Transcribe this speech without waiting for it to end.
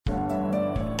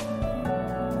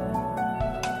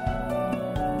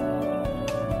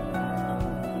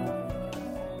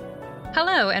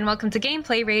Hello, and welcome to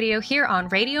Gameplay Radio here on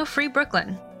Radio Free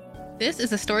Brooklyn. This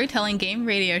is a storytelling game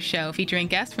radio show featuring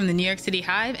guests from the New York City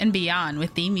Hive and beyond with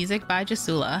theme music by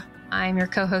Jasula. I'm your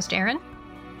co-host, Erin.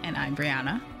 And I'm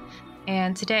Brianna.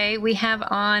 And today we have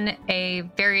on a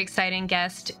very exciting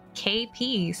guest,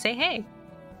 KP. Say hey.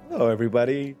 Hello,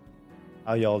 everybody.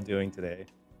 How y'all doing today?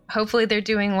 Hopefully they're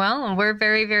doing well, and we're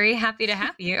very, very happy to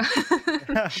have you.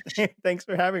 Thanks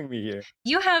for having me here.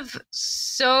 You have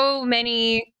so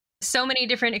many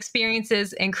different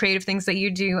experiences and creative things that you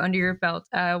do under your belt.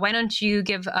 Why don't you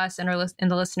give us and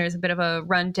the listeners a bit of a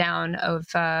rundown of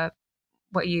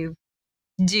what you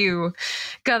do?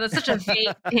 God, that's such a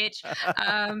vague pitch,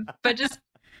 but just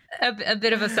a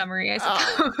bit of a summary, I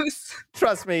suppose.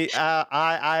 Trust me,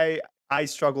 I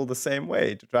struggle the same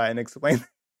way to try and explain.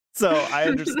 So I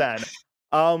understand.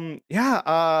 My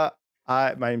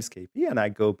name's KP, and I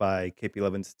go by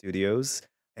KP11 Studios,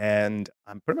 and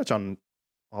I'm pretty much on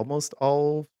almost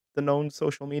all the known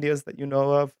social medias that you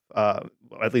know of.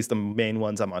 At least the main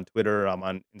ones. I'm on Twitter, I'm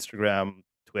on Instagram,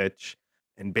 Twitch,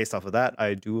 and based off of that,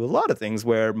 I do a lot of things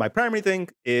where my primary thing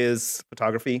is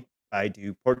photography. I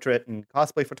do portrait and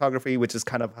cosplay photography, which is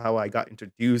kind of how I got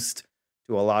introduced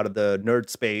to a lot of the nerd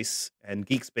space and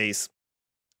geek space.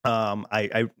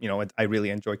 I really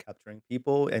enjoy capturing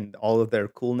people and all of their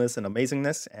coolness and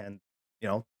amazingness, and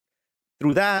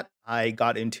through that I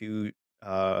got into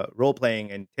role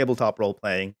playing and tabletop role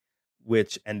playing,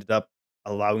 which ended up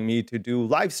allowing me to do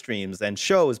live streams and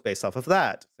shows based off of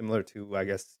that, similar to, I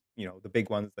guess, the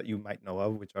big ones that you might know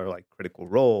of, which are like Critical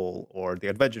Role or the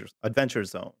Adventure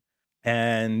Zone,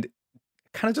 and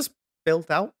kind of just built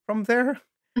out from there.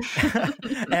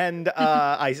 And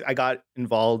I got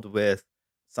involved with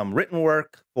some written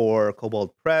work for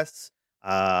Kobold Press.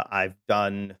 I've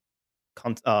done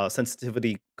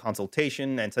sensitivity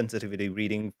consultation and sensitivity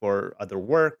reading for other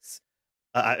works.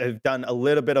 I've done a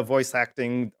little bit of voice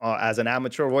acting as an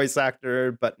amateur voice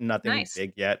actor, but nothing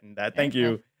big yet. And thank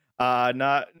you.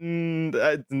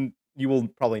 You will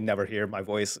probably never hear my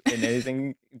voice in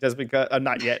anything just because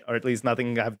not yet, or at least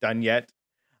nothing I've done yet.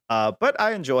 But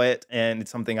I enjoy it, and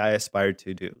it's something I aspire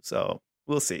to do. So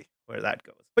we'll see where that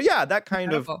goes. But yeah, that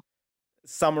kind of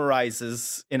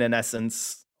summarizes, in an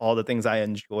essence, all the things I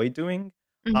enjoy doing.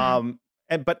 Mm-hmm.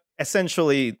 But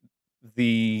essentially,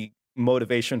 the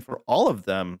motivation for all of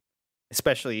them,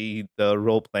 especially the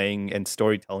role playing and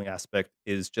storytelling aspect,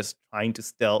 is just trying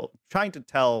to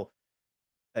tell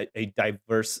a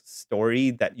diverse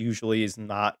story that usually is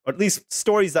not, or at least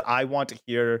stories that I want to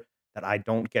hear that I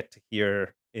don't get to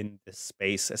hear in this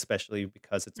space, especially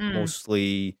because it's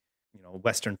mostly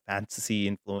Western fantasy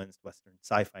influenced, Western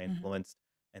sci-fi influenced,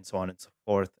 and so on and so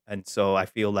forth. And so I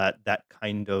feel that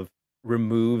kind of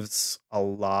removes a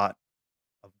lot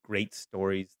of great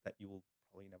stories that you will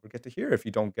probably never get to hear if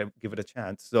you don't give it a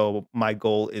chance. So my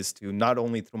goal is to, not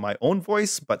only through my own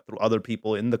voice, but through other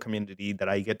people in the community that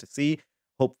I get to see,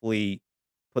 hopefully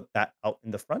put that out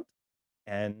in the front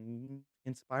and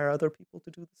inspire other people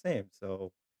to do the same.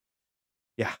 So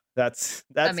yeah, that's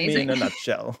me in a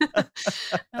nutshell.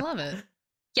 I love it.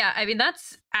 Yeah, I mean,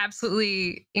 that's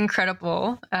absolutely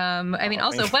incredible.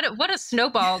 Also, what a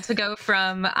snowball to go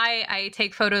from I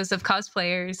take photos of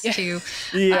cosplayers to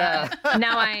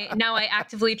now I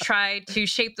actively try to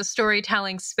shape the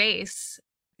storytelling space.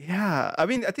 Yeah, I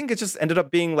mean, I think it just ended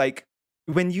up being like,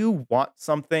 when you want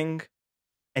something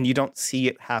and you don't see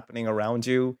it happening around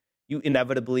you, you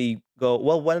inevitably go,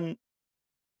 well, when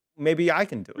maybe I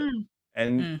can do it.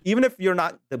 And even if you're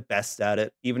not the best at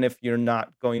it, even if you're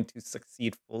not going to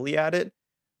succeed fully at it,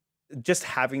 just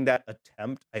having that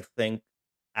attempt, I think,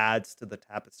 adds to the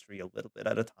tapestry a little bit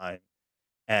at a time.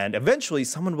 And eventually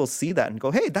someone will see that and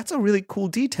go, hey, that's a really cool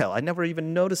detail. I never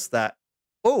even noticed that.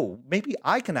 Oh, maybe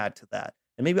I can add to that.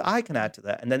 And maybe I can add to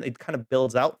that. And then it kind of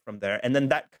builds out from there. And then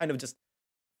that kind of just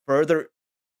further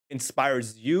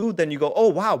inspires you. Then you go, oh,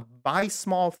 wow, my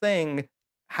small thing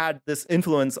had this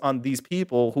influence on these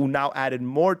people who now added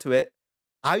more to it.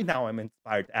 I now am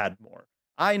inspired to add more.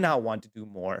 I now want to do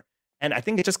more. And I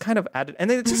think it just kind of added, and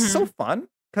then it's just so fun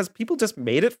because people just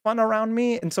made it fun around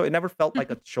me. And so it never felt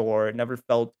like a chore. It never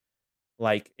felt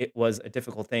like it was a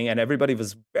difficult thing. And everybody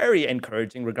was very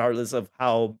encouraging, regardless of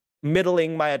how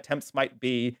middling my attempts might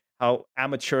be, how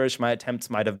amateurish my attempts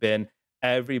might have been.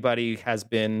 Everybody has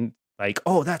been like,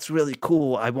 oh, that's really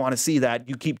cool. I want to see that.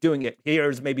 You keep doing it.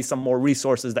 Here's maybe some more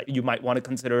resources that you might want to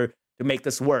consider to make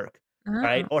this work,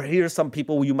 right? Or here's some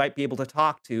people you might be able to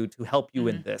talk to help you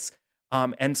in this.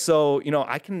 And so,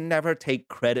 I can never take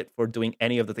credit for doing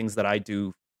any of the things that I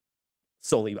do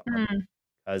solely on,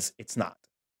 because it's not.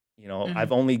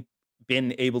 I've only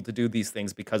been able to do these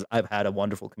things because I've had a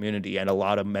wonderful community and a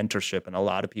lot of mentorship and a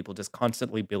lot of people just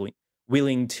constantly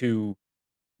willing to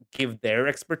give their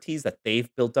expertise that they've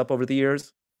built up over the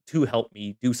years to help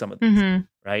me do some of these, Mm-hmm.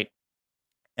 right?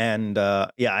 And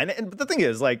yeah, and the thing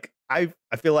is, like, I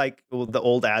feel like the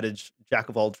old adage, jack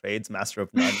of all trades, master of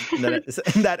none,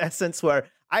 in that essence, where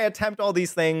I attempt all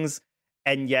these things,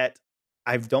 and yet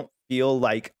I don't feel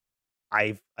like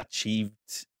I've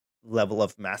achieved level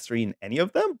of mastery in any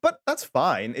of them. But that's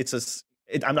fine. It's just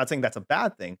I'm not saying that's a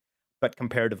bad thing, but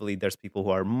comparatively, there's people who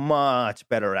are much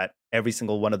better at every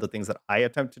single one of the things that I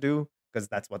attempt to do because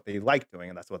that's what they like doing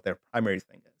and that's what their primary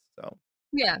thing is. So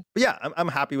Yeah. but yeah, I'm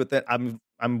happy with it. I'm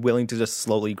willing to just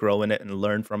slowly grow in it and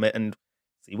learn from it and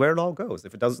see where it all goes.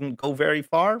 If it doesn't go very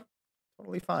far,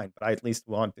 totally fine. But I at least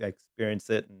want to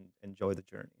experience it and enjoy the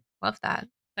journey. Love that.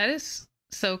 That is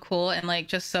so cool, and like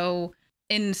just so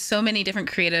in so many different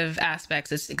creative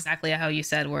aspects. It's exactly how you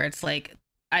said, where it's like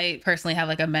I personally have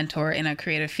like a mentor in a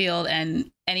creative field, and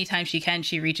anytime she can,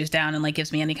 she reaches down and like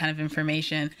gives me any kind of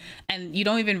information, and you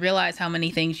don't even realize how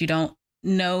many things you don't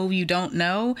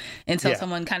know until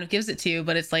someone kind of gives it to you.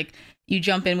 But it's like you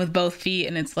jump in with both feet,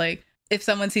 and it's like if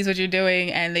someone sees what you're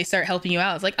doing and they start helping you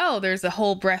out, it's like, oh, there's a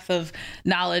whole breadth of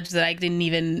knowledge that I didn't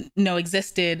even know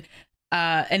existed.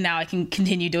 And now I can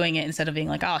continue doing it instead of being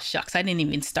like, oh, shucks, I didn't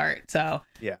even start. So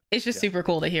Yeah, it's just super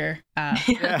cool to hear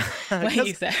yeah. what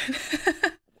you said.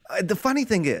 The funny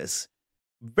thing is,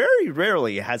 very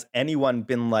rarely has anyone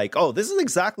been like, oh, this is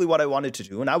exactly what I wanted to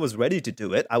do, and I was ready to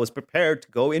do it. I was prepared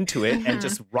to go into it and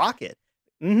just rock it.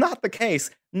 Not the case.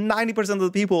 90% of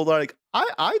the people are like,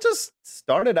 I just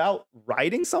started out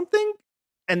writing something,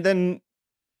 and then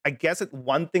I guess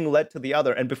one thing led to the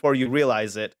other, and before you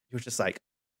realize it, you're just like,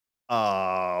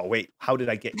 wait, how did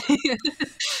I get here?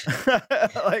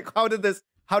 Like,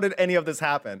 how did any of this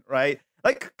happen, right?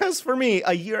 Like, because for me,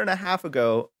 a year and a half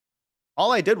ago,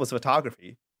 all I did was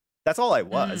photography. That's all I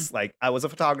was. Like, I was a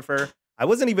photographer. I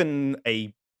wasn't even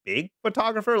a big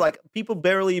photographer. Like, people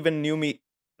barely even knew me,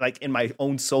 like, in my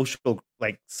own social,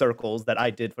 like, circles that I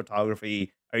did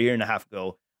photography a year and a half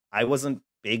ago. I wasn't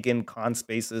big in con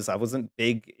spaces. I wasn't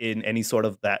big in any sort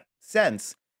of that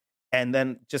sense. And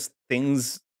then just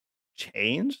things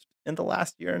changed in the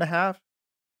last year and a half.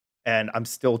 And I'm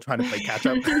still trying to play catch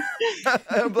up.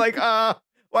 I'm like,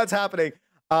 what's happening?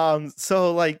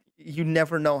 So like, you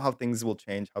never know how things will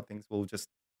change, how things will just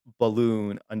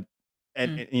balloon,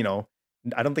 and you know,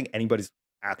 I don't think anybody's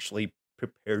actually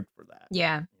prepared for that.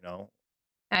 Yeah. You know,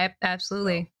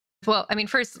 Absolutely. Well, I mean,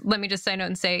 first, let me just sign out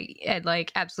and say, Ed,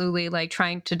 like, absolutely, like,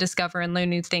 trying to discover and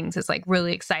learn new things is like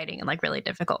really exciting and like really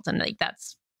difficult, and like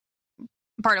that's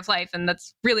part of life, and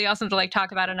that's really awesome to like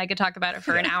talk about, and I could talk about it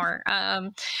for an hour.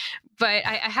 But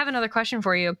I have another question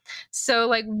for you. So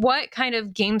like, what kind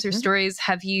of games or stories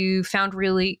have you found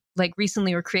really like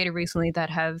recently or created recently that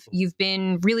you've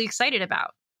been really excited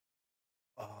about?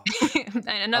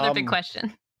 Another big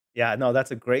question. Yeah, no,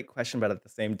 that's a great question, but at the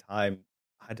same time,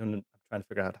 I'm trying to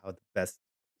figure out how to best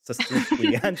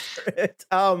succinctly answer it.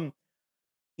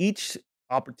 Each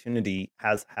opportunity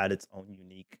has had its own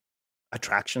unique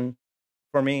attraction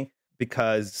for me,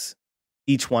 because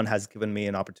each one has given me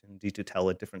an opportunity to tell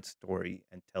a different story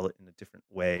and tell it in a different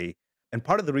way. And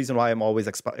part of the reason why I'm always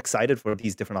excited for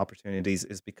these different opportunities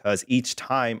is because each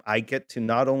time I get to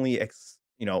not only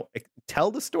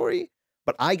tell the story,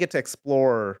 but I get to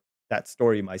explore that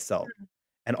story myself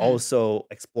and also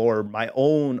explore my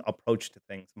own approach to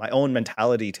things, my own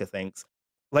mentality to things.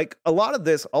 Like, a lot of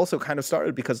this also kind of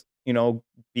started because, you know,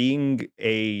 being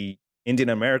a Indian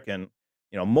American,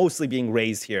 you know, mostly being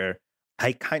raised here,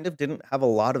 I kind of didn't have a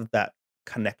lot of that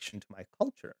connection to my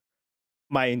culture.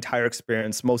 My entire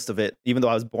experience, most of it, even though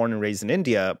I was born and raised in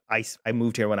India, I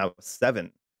moved here when I was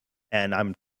 7, and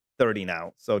I'm 30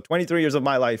 now. So 23 years of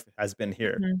my life has been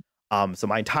here. So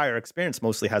my entire experience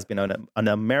mostly has been an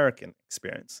American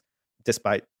experience,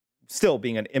 despite still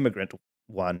being an immigrant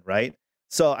one, right?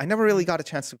 So I never really got a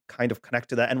chance to kind of connect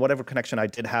to that. And whatever connection I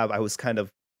did have, I was kind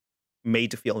of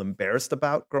made to feel embarrassed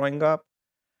about growing up.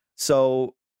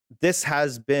 So this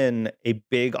has been a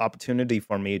big opportunity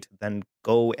for me to then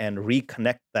go and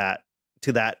reconnect that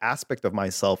to that aspect of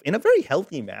myself in a very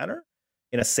healthy manner,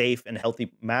 in a safe and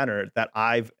healthy manner that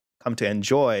I've come to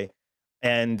enjoy.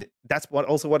 And that's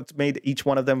what's made each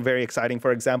one of them very exciting.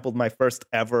 For example, my first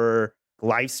ever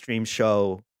live stream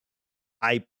show,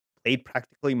 I played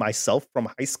practically myself from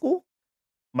high school.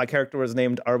 My character was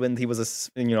named Arvind. He was a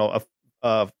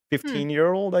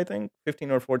 15-year-old, I think,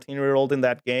 15 or 14-year-old in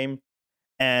that game.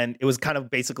 And it was kind of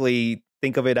basically,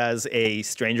 think of it as a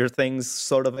Stranger Things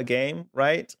sort of a game,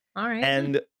 right? All right.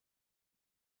 And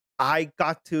I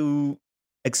got to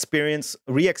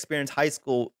re-experience high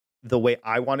school the way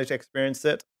I wanted to experience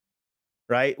it,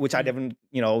 right? Which I didn't,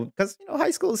 because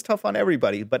high school is tough on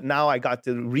everybody. But now I got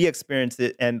to re-experience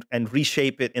it and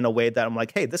reshape it in a way that I'm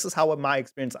like, hey, this is how my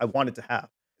experience I wanted to have.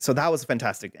 So that was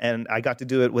fantastic, and I got to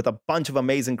do it with a bunch of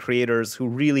amazing creators who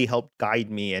really helped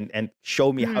guide me and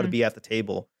show me how to be at the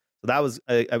table. So that was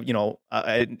a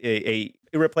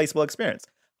irreplaceable experience.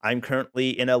 I'm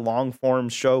currently in a long form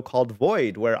show called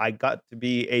Void, where I got to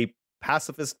be a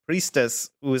pacifist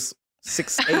priestess who is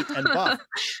 6'8" and buff.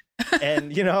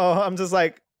 And I'm just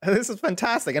like, this is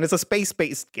fantastic, and it's a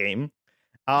space-based game.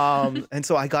 And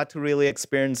so I got to really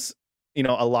experience,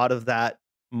 a lot of that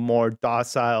more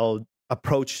docile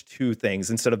approach to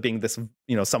things instead of being this,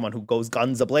 someone who goes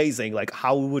guns a-blazing. Like,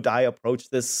 how would I approach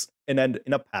this in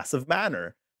a passive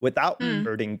manner without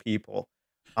hurting people?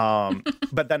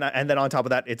 But then on top of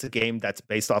that, it's a game that's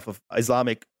based off of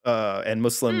Islamic and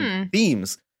Muslim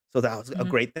themes. So that was a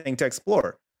great thing to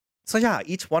explore. So yeah,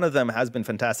 each one of them has been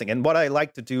fantastic. And what I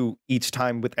like to do each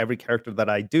time with every character that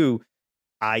I do,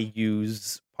 I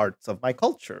use parts of my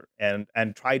culture and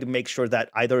try to make sure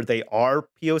that either they are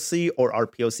POC or are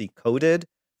POC coded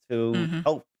to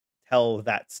help tell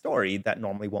that story that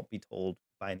normally won't be told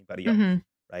by anybody else,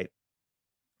 right?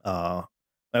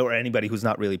 Or anybody who's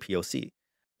not really POC.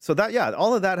 So that, yeah,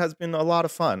 all of that has been a lot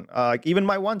of fun. Like even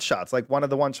my one shots, like one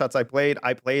of the one shots I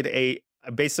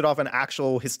based it off an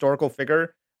actual historical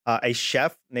figure, a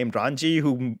chef named Ranji,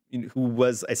 who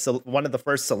was one of the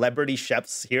first celebrity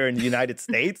chefs here in the United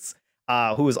States,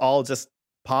 who was all just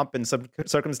pomp and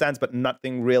circumstance, but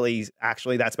nothing really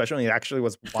actually that special. He actually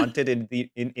was wanted in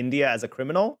India as a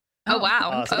criminal. Oh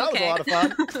wow! So that was a lot of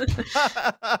fun.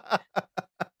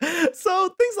 So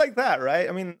things like that, right?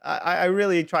 I mean, I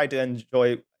really tried to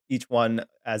enjoy each one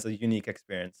as a unique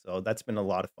experience. So that's been a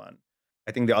lot of fun.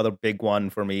 I think the other big one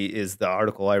for me is the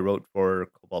article I wrote for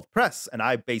Cobalt Press, and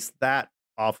I based that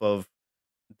off of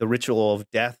the ritual of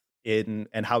death and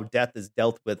how death is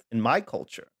dealt with in my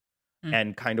culture,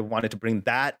 and kind of wanted to bring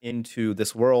that into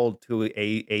this world to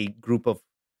a group of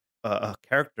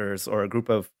characters or a group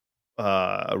of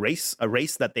a race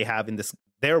that they have in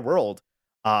their world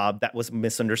that was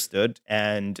misunderstood,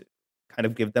 and kind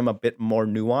of give them a bit more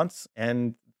nuance.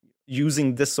 And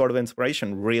using this sort of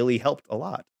inspiration really helped a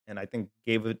lot. And I think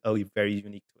gave it a very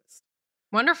unique twist.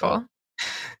 Wonderful. So,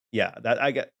 yeah, that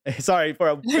I get. Sorry for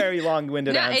a very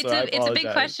long-winded answer. It's a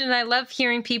big question. I love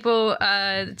hearing people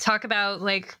talk about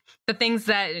like the things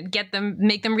that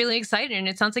make them really excited. And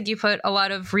it sounds like you put a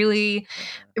lot of really,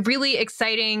 really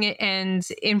exciting and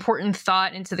important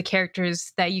thought into the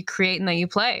characters that you create and that you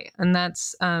play. And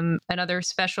that's another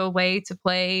special way to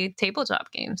play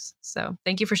tabletop games. So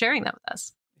thank you for sharing that with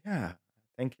us. Yeah,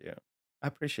 thank you. I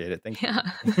appreciate it. Thank you. I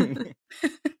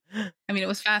mean, it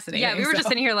was fascinating. Yeah, we were just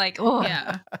sitting here like, oh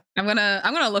yeah. I'm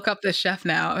gonna look up this chef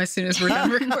now as soon as we're done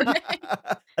recording.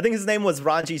 I think his name was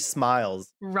Ranji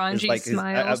Smiles. Ranji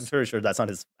Smiles. I'm pretty sure that's not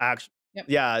his actual. Yep.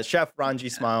 Yeah, Chef Ranji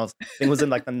Smiles. I think it was in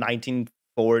like the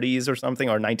 1940s or something,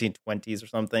 or 1920s or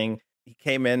something. He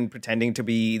came in pretending to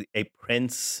be a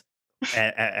prince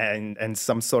and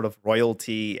some sort of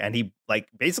royalty, and he like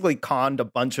basically conned a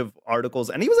bunch of articles,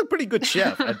 and he was a pretty good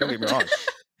chef. Don't get me wrong.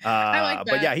 I like that.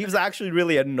 But yeah, he was actually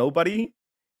really a nobody,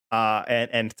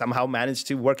 and somehow managed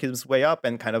to work his way up,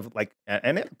 and kind of like,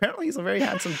 and apparently he's a very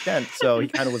handsome gent, so he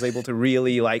kind of was able to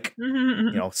really like,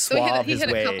 suave he his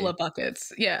hit way. a couple of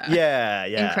buckets. Yeah.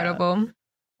 Yeah. Incredible.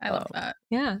 I love that.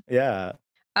 Yeah. Yeah.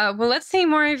 Well, let's see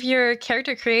more of your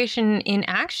character creation in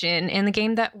action in the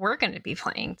game that we're going to be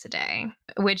playing today,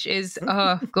 which is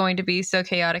going to be so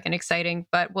chaotic and exciting.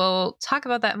 But we'll talk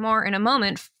about that more in a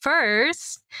moment.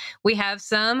 First, we have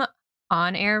some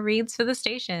on-air reads for the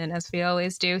station, as we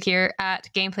always do here at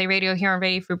Gameplay Radio here on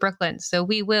Radio Free Brooklyn. So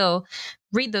we will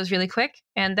read those really quick,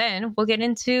 and then we'll get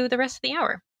into the rest of the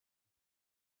hour.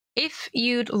 If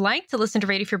you'd like to listen to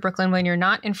Radio Free Brooklyn when you're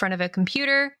not in front of a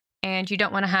computer, and you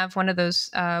don't want to have one of those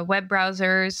web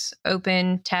browsers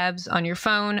open tabs on your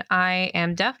phone, I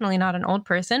am definitely not an old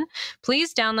person.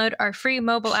 Please download our free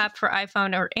mobile app for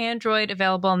iPhone or Android,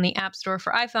 available in the App Store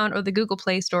for iPhone or the Google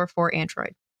Play Store for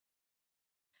Android.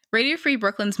 Radio Free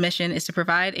Brooklyn's mission is to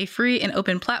provide a free and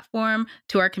open platform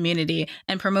to our community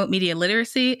and promote media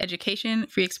literacy, education,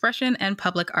 free expression, and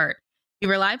public art. We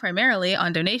rely primarily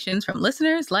on donations from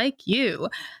listeners like you.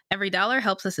 Every dollar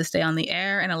helps us to stay on the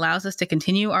air and allows us to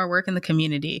continue our work in the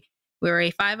community. We're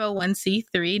a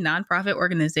 501c3 nonprofit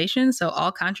organization, so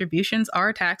all contributions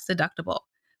are tax deductible.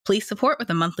 Please support with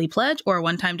a monthly pledge or a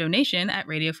one-time donation at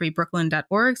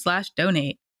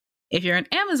radiofreebrooklyn.org/donate. If you're an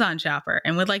Amazon shopper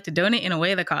and would like to donate in a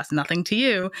way that costs nothing to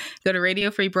you, go to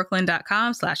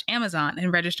radiofreebrooklyn.com/Amazon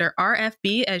and register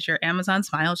RFB as your Amazon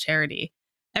Smile charity.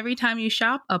 Every time you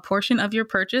shop, a portion of your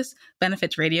purchase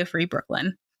benefits Radio Free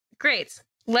Brooklyn. Great.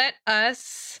 Let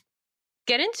us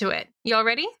get into it. Y'all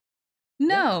ready?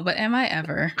 No, but am I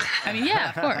ever? I mean, yeah,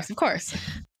 of course.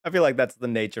 I feel like that's the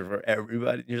nature for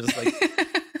everybody. You're just like,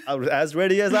 I'm as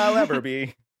ready as I'll ever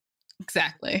be.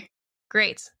 Exactly.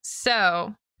 Great.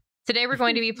 So today we're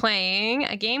going to be playing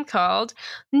a game called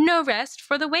No Rest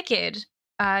for the Wicked.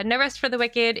 No Rest for the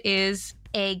Wicked is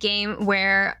a game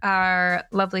where our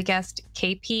lovely guest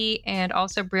KP and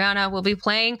also Brianna will be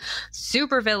playing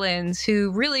supervillains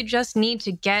who really just need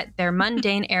to get their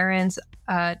mundane errands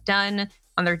done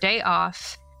on their day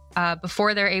off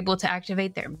before they're able to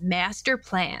activate their master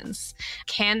plans.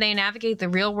 Can they navigate the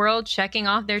real world checking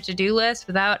off their to-do list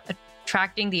without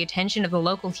attracting the attention of the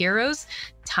local heroes?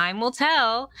 Time will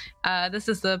tell. This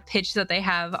is the pitch that they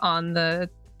have on the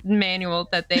manual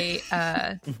that they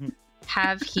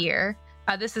have here.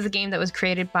 This is a game that was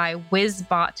created by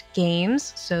Wizbot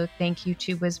Games, so thank you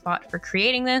to Wizbot for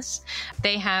creating this.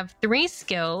 They have 3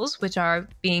 skills, which are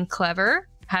being clever,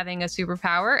 having a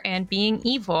superpower, and being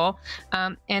evil.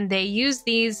 And they use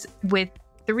these with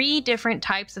 3 different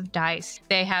types of dice.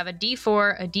 They have a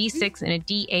D4, a D6, and a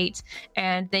D8,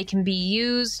 and they can be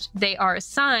used, they are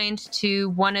assigned to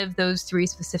one of those 3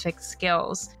 specific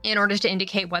skills in order to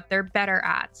indicate what they're better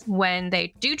at. When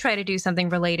they do try to do something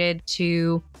related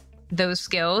to those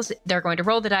skills, they're going to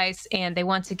roll the dice and they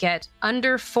want to get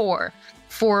under 4.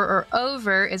 4 or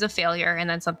over is a failure, and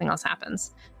then something else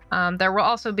happens. There will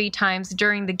also be times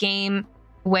during the game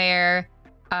where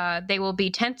they will be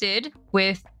tempted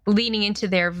with leaning into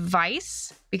their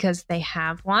vice because they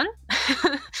have one.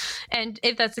 And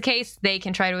if that's the case, they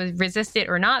can try to resist it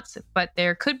or not, but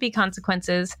there could be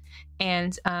consequences.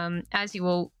 And as you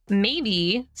will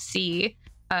maybe see,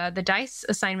 the dice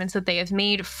assignments that they have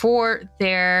made for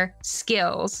their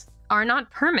skills are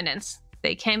not permanent.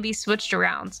 They can be switched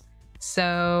around.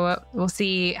 So we'll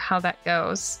see how that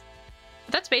goes.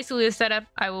 That's basically the setup.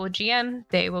 I will GM,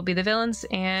 they will be the villains,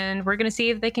 and we're going to see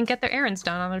if they can get their errands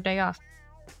done on their day off.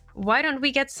 Why don't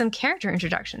we get some character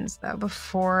introductions, though,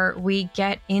 before we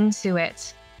get into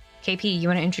it? KP, you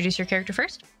want to introduce your character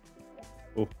first?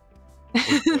 Oh.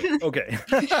 Okay.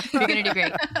 You're going to do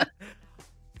great.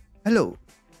 Hello,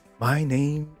 my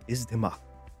name is Demak,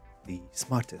 the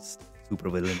smartest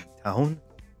supervillain in town,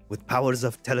 with powers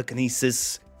of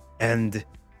telekinesis and,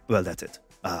 well, that's it.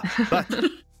 But,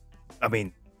 I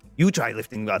mean, you try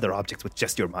lifting other objects with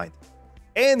just your mind.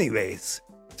 Anyways,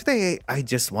 today I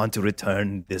just want to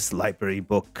return this library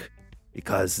book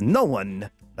because no one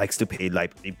likes to pay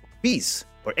library book fees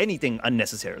for anything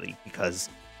unnecessarily, because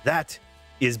that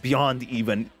is beyond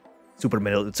even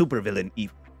supervillain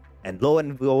evil. And lo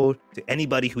and behold, to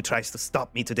anybody who tries to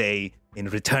stop me today in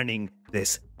returning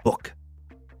this book.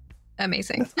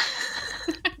 Amazing.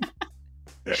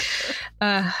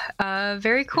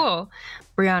 Very cool.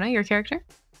 Brianna, your character?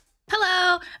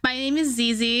 Hello, my name is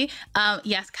Zizi.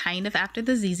 Yes, kind of after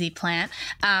the Zizi plant.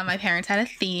 My parents had a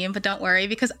theme, but don't worry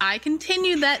because I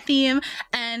continued that theme,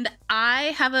 and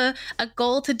I have a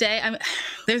goal today.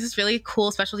 There's this really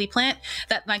cool specialty plant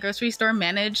that my grocery store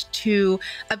managed to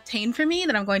obtain for me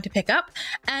that I'm going to pick up,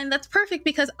 and that's perfect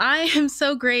because I am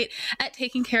so great at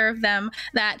taking care of them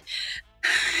that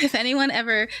if anyone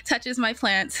ever touches my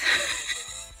plants...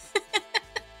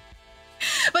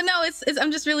 But no,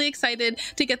 I'm just really excited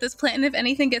to get this plant, and if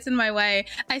anything gets in my way,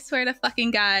 I swear to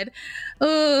fucking God,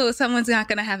 oh, someone's not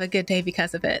going to have a good day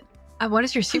because of it. What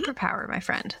is your superpower, my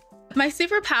friend? My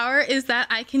superpower is that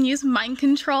I can use mind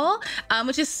control,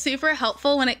 which is super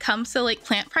helpful when it comes to like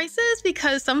plant prices,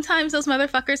 because sometimes those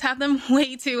motherfuckers have them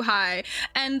way too high,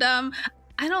 and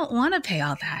I don't want to pay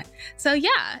all that. So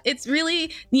yeah, it's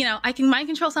really, I can mind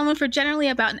control someone for generally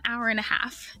about an hour and a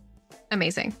half.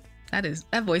 Amazing.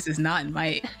 That voice is not in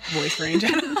my voice range.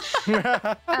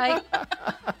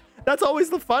 That's always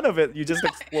the fun of it. You just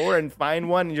explore and find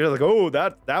one, and you're like, oh,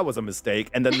 that was a mistake.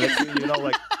 And then next thing you know,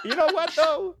 like, you know what,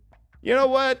 though? You know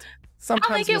what?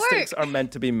 Sometimes mistakes are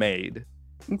meant to be made.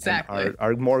 Exactly.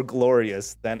 Are more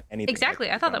glorious than anything.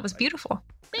 Exactly. I thought that was beautiful.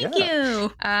 Thank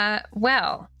you.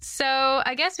 Well, so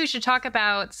I guess we should talk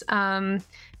about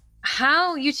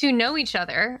how you two know each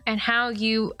other and how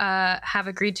you have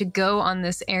agreed to go on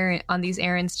these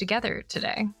errands together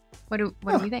today. What do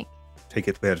we think? Take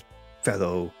it, we're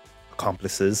fellow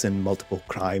accomplices in multiple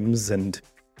crimes and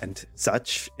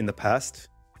such in the past.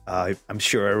 I'm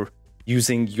sure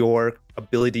using your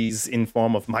abilities in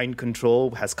form of mind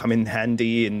control has come in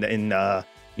handy in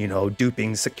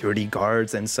duping security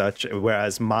guards and such.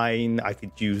 Whereas mine, I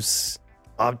could use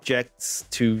objects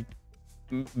to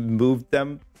move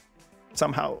them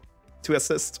somehow to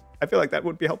assist. I feel like that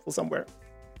would be helpful somewhere.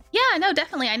 Yeah, no,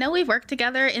 definitely. I know we've worked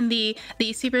together in the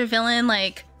supervillain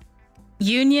like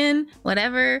union,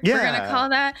 whatever we're gonna call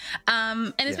that.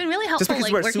 And it's been really helpful.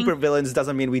 Just because we're super villains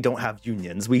doesn't mean we don't have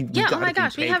unions. We oh my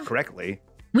gosh, be paid correctly.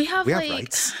 We have like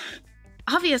rights.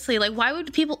 Obviously, like, why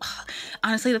would people?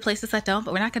 Honestly, the places that don't,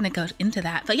 but we're not going to go into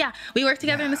that. But yeah, we work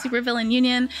together in the supervillain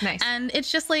union, and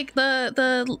it's just like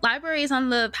the library is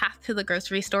on the path to the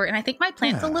grocery store, and I think my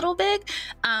plant's a little big,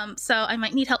 so I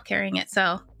might need help carrying it.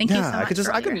 So thank you so much.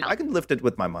 I can lift it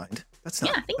with my mind. That's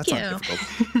not, thank you. Not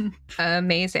difficult.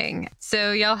 Amazing.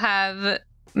 So y'all have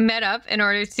met up in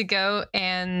order to go,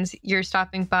 and you're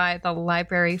stopping by the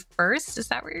library first. Is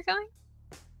that where you're going?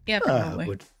 Yeah,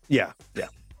 probably. Yeah.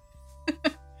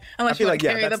 Unless you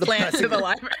carry the plant to the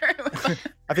library.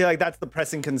 I feel like that's the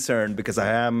pressing concern because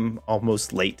I am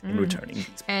almost late in returning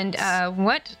these. And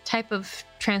what type of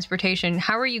transportation?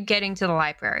 How are you getting to the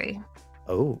library?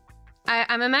 Oh.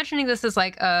 I'm imagining this is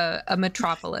like a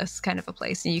metropolis kind of a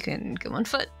place, and you can go on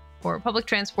foot or public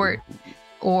transport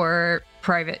or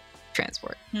private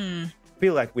transport. I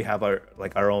feel like we have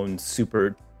our own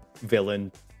super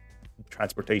villain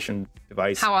transportation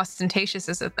device. How ostentatious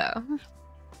is it though?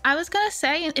 I was gonna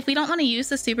say, if we don't want to use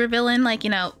the supervillain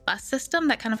bus system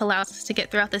that kind of allows us to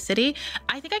get throughout the city,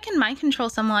 I think I can mind control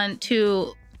someone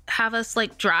to have us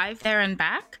drive there and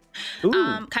back.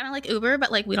 Kind of like Uber, but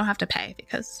we don't have to pay,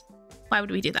 because why would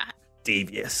we do that?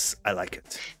 Devious. I like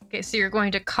it. Okay, so you're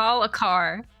going to call a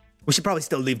car. We should probably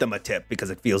still leave them a tip because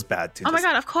it feels bad to. Oh my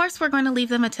god! Of course we're going to leave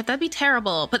them a tip. That'd be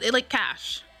terrible. But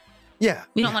cash. Yeah.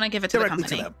 We don't want to give it to directly the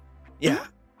company. To them. Yeah.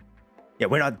 Yeah,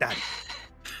 we're not that.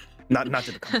 Not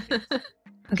to the company.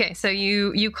 Okay, so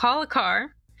you call a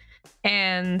car,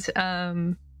 and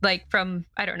from,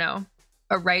 I don't know,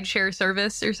 a rideshare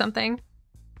service or something,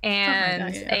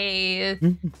 and a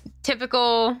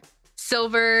typical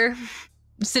silver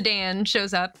sedan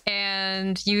shows up,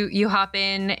 and you hop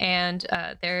in, and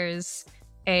there's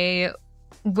a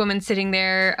woman sitting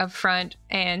there up front,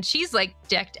 and she's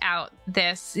decked out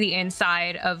the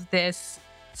inside of this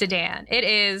sedan. It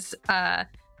is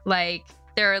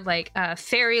there are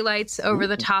fairy lights over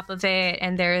the top of it,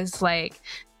 and there's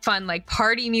fun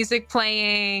party music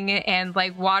playing, and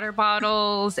water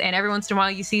bottles, and every once in a while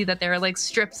you see that there are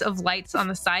strips of lights on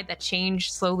the side that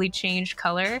slowly change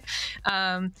color.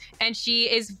 And she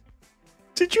is.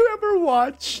 Did you ever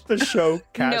watch the show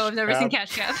Cash No, I've never Cab? seen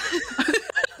Cash Cab.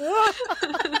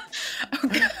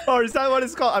 Or is that what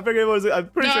it's called? I forget what it was. I'm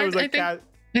pretty sure it was Cash.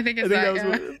 I think it's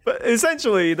that. But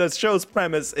essentially, the show's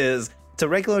premise is it's a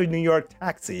regular New York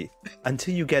taxi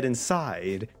until you get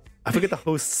inside. I forget the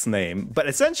host's name, but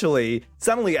essentially,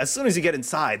 suddenly, as soon as you get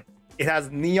inside, it has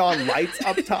neon lights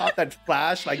up top that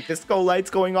flash, disco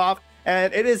lights going off.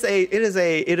 And it is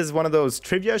one of those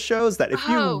trivia shows that if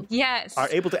you are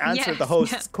able to answer the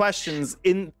host's questions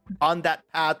on that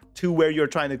path to where you're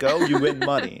trying to go, you win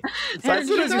money. So as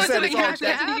soon as you said it's all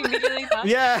that,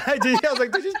 I was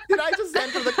like, did I just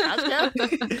enter the cash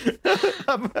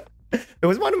cab? It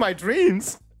was one of my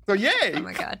dreams. So yay! Oh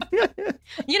my god!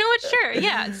 You know what? Sure,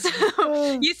 yeah.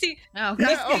 So you see,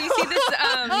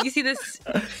 you see this.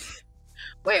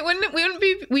 Wait, wouldn't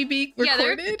we be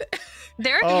recorded?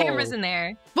 There are cameras in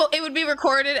there. Well, it would be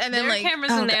recorded, and then there are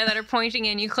cameras in there that are pointing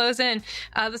in. You close in.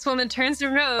 This woman turns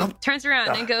around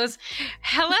and goes,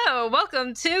 "Hello,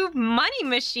 welcome to Money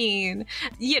Machine.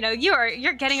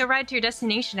 You're getting a ride to your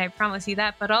destination. I promise you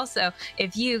that. But also,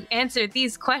 if you answer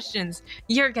these questions,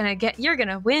 you're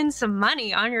gonna win some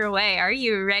money on your way. Are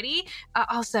you ready?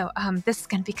 Also, this is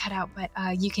gonna be cut out, but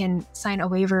you can sign a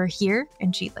waiver here."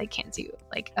 And she hands you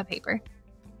a paper.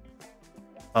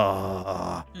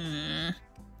 I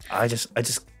just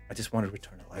want to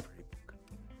return a library book.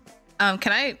 I'm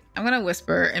gonna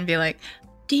whisper and be like,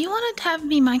 do you want to have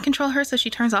me mind control her so she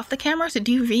turns off the cameras, or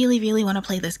do you really, really want to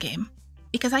play this game?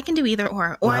 Because I can do either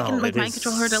or I can mind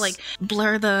control her to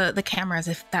blur the cameras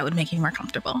if that would make you more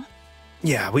comfortable.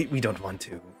 Yeah, we don't want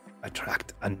to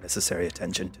attract unnecessary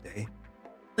attention today.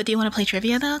 But do you want to play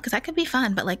trivia though? Because that could be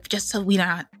fun, but just so we're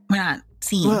not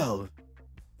seen. Well,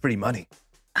 free money.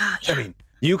 Yeah. I mean,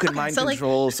 you can mind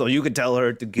control, so you could tell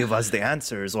her to give us the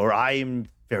answers, or I'm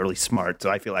fairly smart, so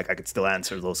I feel like I could still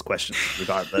answer those questions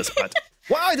regardless. But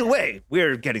either way,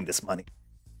 we're getting this money.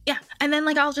 Yeah, and then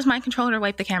I'll just mind control her,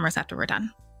 wipe the cameras after we're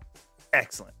done.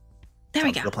 Excellent. There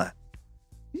we go. The plan.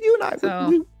 You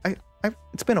and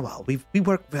it's been a while. We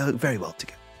work very, very well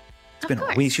together. It's been a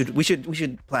while. We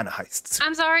should plan a heist.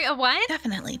 I'm sorry, a what?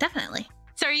 Definitely.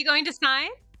 So are you going to sign?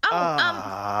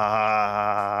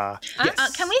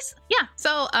 Yes. Can we? Yeah.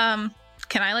 So,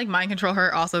 can I like mind control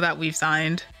her also that we've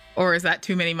signed, or is that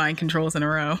too many mind controls in a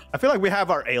row? I feel like we have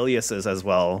our aliases as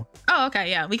well. Oh, okay.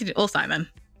 Yeah, we'll sign then.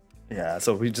 Yeah,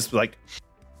 so we just like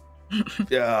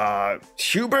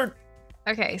Hubert.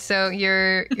 Okay, so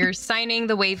you're signing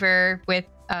the waiver with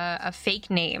a fake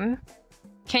name.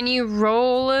 Can you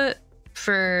roll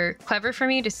for clever for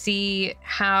me to see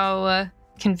how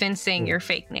convincing your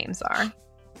fake names are?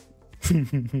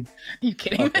 You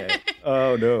kidding? Okay.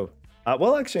 Oh no.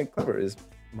 Well, actually, clever is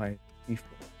my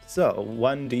default. So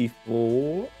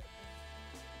 1d4.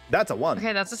 That's a 1.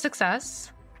 Okay, that's a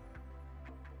success.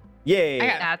 Yay. I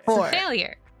got That's 4. a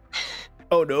failure.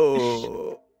 Oh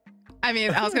no. I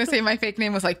mean, I was gonna say my fake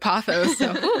name was like Pothos,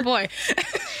 so oh boy.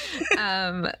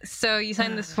 So you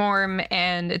sign this form,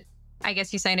 and I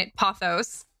guess you sign it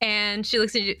Pothos. And she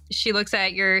looks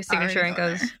at your signature and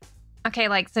goes, "Okay,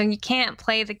 like so you can't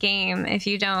play the game if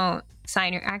you don't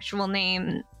sign your actual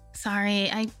name." Sorry,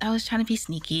 I was trying to be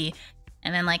sneaky,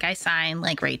 and then like I signed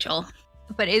like Rachel.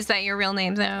 But is that your real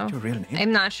name though? Your real name?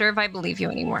 I'm not sure if I believe you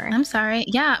anymore. I'm sorry.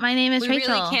 Yeah, my name is We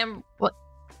Rachel. really can't.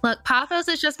 Look, Pothos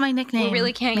is just my nickname. We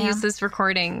really can't ma'am. use this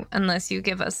recording unless you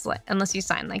give us unless you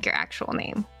sign like your actual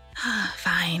name.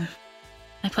 Fine.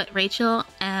 I put Rachel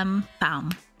M.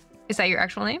 Baum. Is that your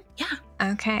actual name? Yeah.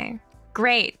 Okay.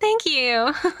 Great. Thank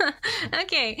you.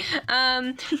 Okay.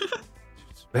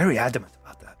 Very adamant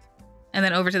about that. And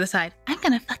then over to the side. I'm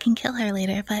gonna fucking kill her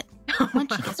later, but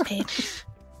once she gets paid.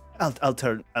 I'll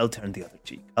turn the other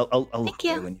cheek. I'll look Thank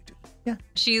you. away when you do. Yeah.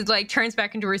 She like turns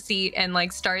back into her seat and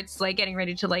like starts like getting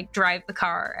ready to like drive the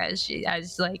car as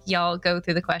like y'all go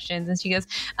through the questions, and she goes,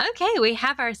 "Okay, we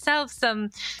have ourselves some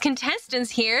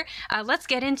contestants here. Let's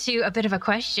get into a bit of a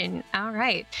question. All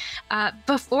right.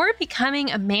 Before becoming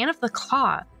a man of the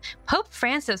cloth, Pope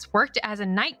Francis worked as a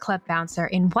nightclub bouncer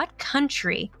in what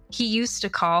country he used to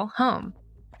call home?"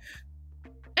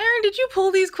 Aaron, did you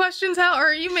pull these questions out, or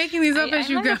are you making these up as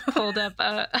you go? Pulled up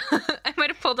I might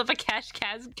have pulled up a cash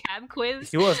cab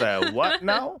quiz. He was a what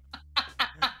now?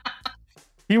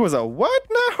 He was a what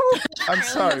now? I'm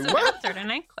sorry, what? At a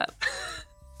nightclub.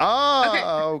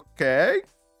 Oh, okay.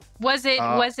 Was it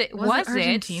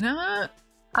Argentina?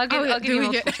 I'll give do you we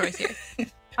multiple get- choice here.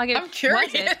 I'm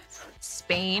curious. Was it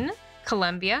Spain,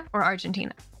 Colombia, or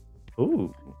Argentina?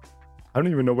 Ooh. I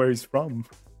don't even know where he's from.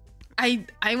 I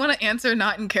want to answer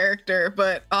not in character,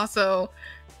 but also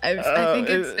I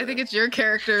think it's your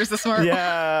character is the smart one.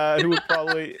 Yeah, who would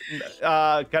probably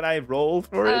can I roll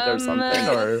for it or something?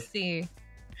 Or Let's see.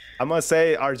 I'm gonna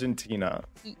say Argentina.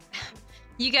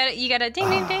 You got a ding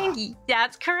ding ding.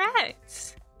 That's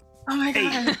correct. Oh my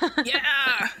god. Yeah.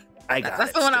 I got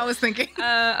That's it. the one I was thinking.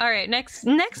 All right, next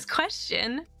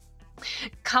question.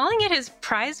 Calling it his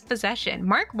prized possession,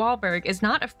 Mark Wahlberg is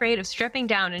not afraid of stripping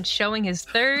down and showing his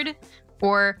third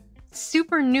or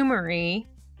supernumerary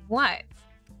what?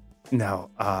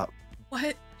 No,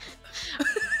 What?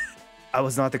 I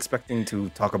was not expecting to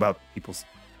talk about people's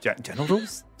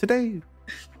genitals today.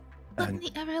 And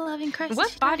The ever-loving Christ.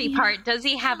 What body part does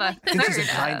he have a I think he's third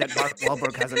implying of? that Mark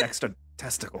Wahlberg has an extra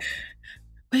testicle.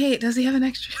 Wait, does he have an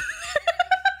extra?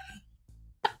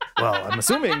 Well, I'm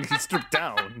assuming he's stripped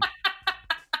down.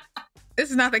 This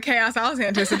is not the chaos I was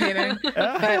anticipating,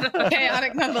 but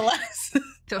chaotic nonetheless.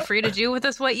 Feel free to do with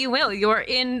us what you will. You're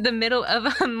in the middle of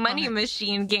a money Okay.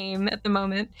 machine game at the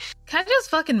moment. Can I just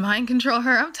fucking mind control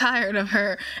her? I'm tired of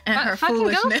her and her Fucking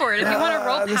foolishness. go for it. If you want to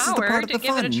roll This is the power part of to the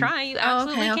give it a fun. try, you Oh,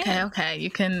 absolutely can. okay. You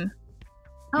can.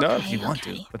 No, Okay, if you want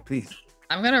okay. to, but please.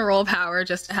 I'm gonna roll power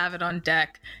just to have it on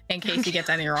deck in case he gets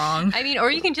any wrong. I mean, or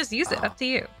you can just use it. Up to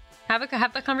you. Have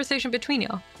the conversation between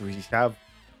y'all. Do we have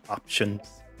options?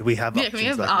 Do we have Yeah, options? we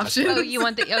have like that? options. Oh, you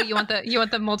want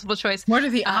the multiple choice. What are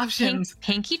the options?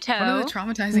 Pinky What are toe, the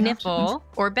traumatizing nipple, options?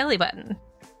 or belly button.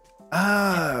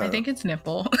 Ah, I think it's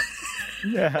nipple.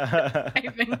 yeah. I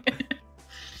think.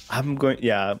 I'm going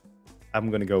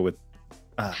to go with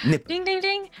nipple. Ding ding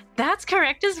ding. That's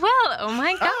correct as well. Oh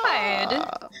my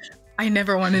god. I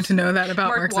never wanted to know that about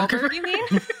Mark Mark Wahlberg, Zuckerberg. you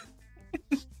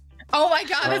mean? Oh my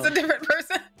god, that's a different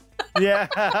person. Yeah.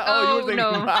 Oh, you were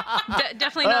no. thinking.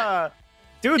 Definitely not.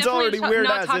 Dude's Definitely already weird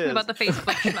not as talking is. about the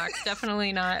Facebook schmucks.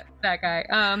 Definitely not that guy.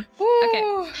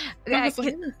 Ooh. Okay, I was like,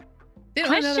 didn't know that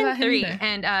Question about him 3, either.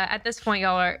 and at this point,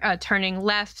 y'all are turning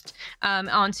left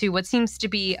onto what seems to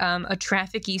be a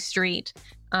traffic-y street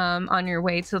on your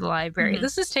way to the library. Mhm.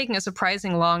 This is taking a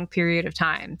surprising long period of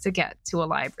time to get to a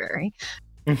library.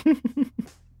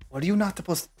 What are you not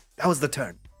supposed? That was the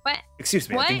turn. What? Excuse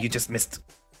me. I What? think you just missed.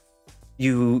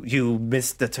 You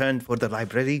missed the turn for the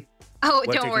library. Oh,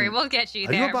 We're don't worry, taking- we'll get you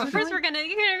Are you there. about But to first, win? we're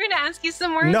gonna ask you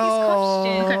some more of these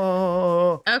questions.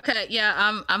 No. Okay,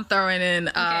 yeah, I'm throwing in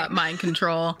Okay. mind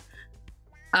control.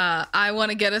 I want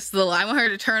to get us to the. I want her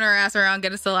to turn her ass around,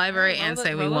 get us to the library, and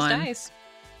say we roll those won. dice.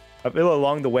 I feel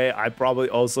along the way, I probably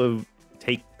also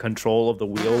take control of the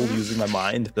wheel using my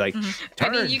mind. Like, Mhm. I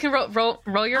turn. mean, you can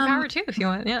roll your Um, power too if you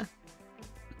want. Yeah,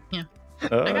 I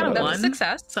got a that's a one.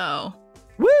 success. So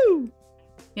Woo!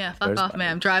 yeah, fuck There's off, my-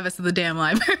 ma'am. Drive us to the damn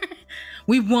library.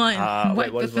 We won.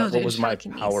 Wait, Wipe what the was my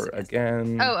Telekinesis. power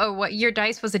again? Oh, what? Your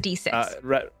dice was a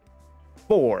D6.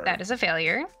 4. That is a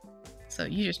failure. So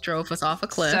you just drove us off a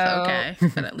cliff. So- Okay,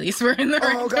 but at least we're in the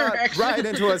right Oh god, direction. right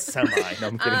into a semi. No,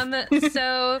 I'm kidding.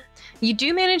 So you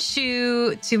do manage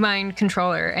to mind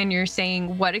controller, and you're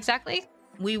saying what exactly?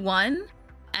 We won,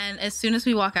 and as soon as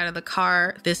we walk out of the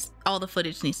car, all the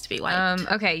footage needs to be wiped.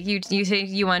 Okay, you say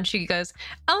you won. She goes,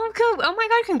 oh, cool. Oh my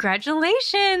god,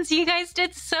 congratulations! You guys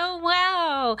did so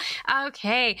well.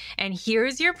 Okay, and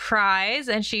here's your prize.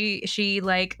 And she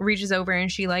like reaches over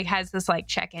and she like has this like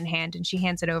check in hand and she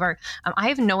hands it over. I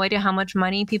have no idea how much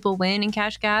money people win in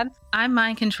Cash Cab. I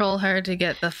mind control her to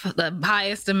get the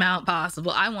highest amount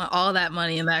possible. I want all that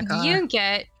money in that car. You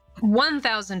get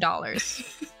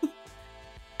 $1,000.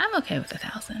 I'm okay with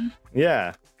 1,000.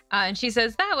 Yeah. And she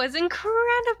says, that was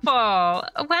incredible.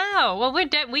 Wow. Well, we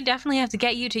definitely have to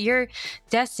get you to your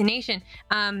destination.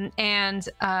 And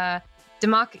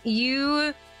Democ,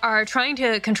 you are trying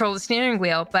to control the steering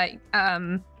wheel, but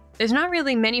there's not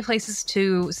really many places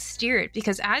to steer it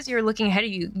because as you're looking ahead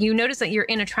of you, you notice that you're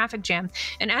in a traffic jam.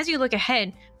 And as you look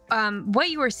ahead,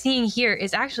 what you are seeing here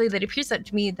is actually that it appears that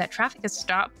to me that traffic has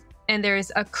stopped. And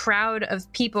there's a crowd of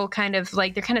people kind of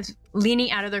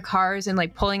leaning out of their cars and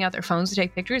like pulling out their phones to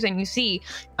take pictures. And you see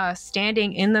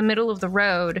standing in the middle of the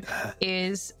road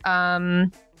is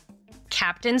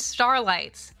Captain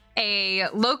Starlight, a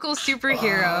local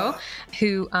superhero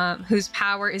whose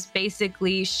power is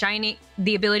basically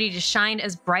the ability to shine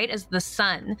as bright as the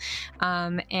sun.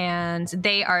 And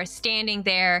they are standing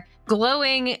there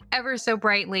glowing ever so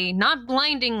brightly, not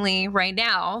blindingly right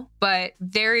now, but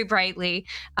very brightly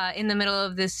in the middle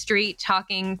of this street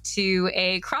talking to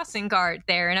a crossing guard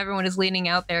there. And everyone is leaning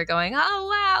out there going, oh,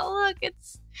 wow, look,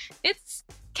 it's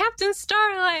Captain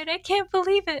Starlight. I can't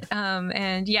believe it.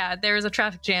 And yeah, there is a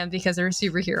traffic jam because there's a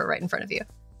superhero right in front of you.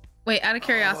 Wait, out of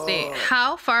curiosity,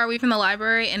 how far are we from the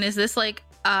library? And is this like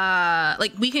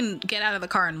we can get out of the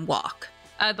car and walk?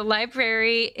 The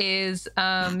library is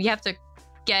you have to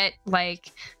get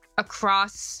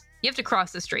across. You have to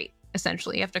cross the street.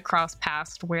 Essentially, you have to cross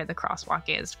past where the crosswalk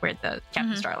is, where the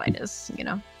Captain Starlight is.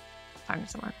 Talking to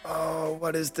someone. Oh,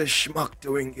 what is this schmuck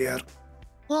doing here?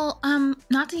 Well,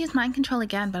 not to use mind control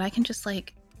again, but I can just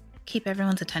keep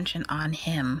everyone's attention on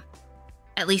him.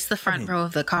 At least the front row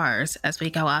of the cars as we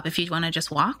go up. If you want to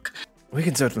just walk, We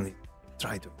can certainly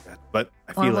try doing that, but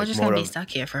I feel or we're like just more gonna be of. stuck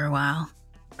here for a while.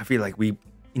 I feel like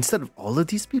instead of all of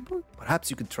these people, perhaps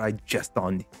you could try just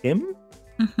on him,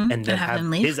 Mm-hmm. and then have have him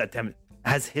leave.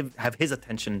 have his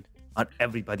attention on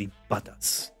everybody but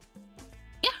us.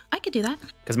 Yeah, I could do that.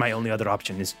 Because my only other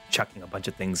option is chucking a bunch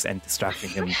of things and distracting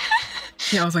him.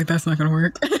 Yeah, I was like, that's not gonna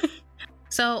work.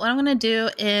 So what I'm gonna do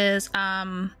is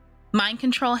mind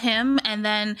control him, and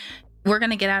then we're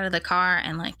gonna get out of the car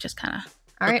and just kind of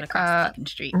All right. across the fucking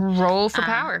street. Roll for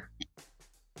power.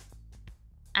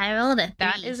 I rolled it.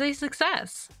 That is a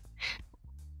success.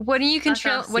 What are you Fuck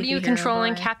off,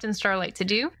 controlling superhero boy. Captain Starlight to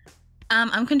do?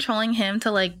 I'm controlling him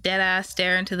to dead ass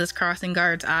stare into this crossing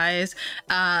guard's eyes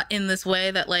in this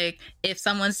way that if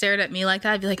someone stared at me like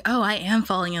that, I'd be like, oh, I am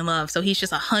falling in love. So he's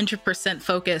just 100%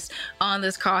 focused on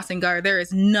this crossing guard. There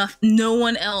is no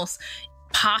one else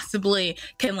possibly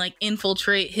can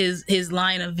infiltrate his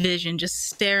line of vision, just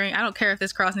staring. I don't care if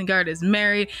this crossing guard is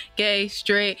married, gay,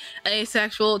 straight,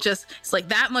 asexual, just it's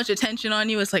that much attention on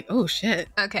you. It's oh shit.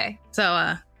 Okay.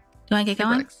 So do I get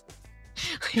going?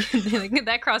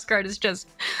 That cross guard is just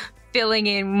filling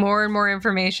in more and more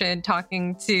information,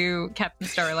 talking to Captain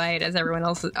Starlight as everyone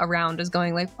else around is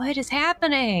going what is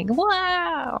happening?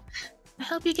 Wow. I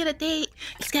hope you get a date.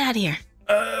 Let's get out of here.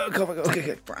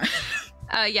 Okay.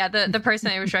 Yeah, the person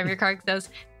that was driving your car goes,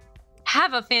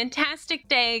 have a fantastic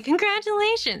day.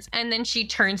 Congratulations. And then she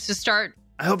turns to start.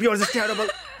 I hope yours is terrible.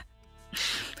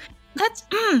 That's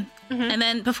And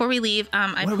then before we leave,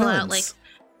 I What pull out runs?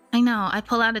 I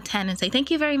pull out a 10 and say,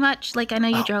 thank you very much. I know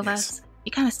you Oh, drove yes. us.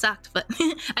 You kind of sucked, but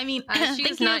I mean, She's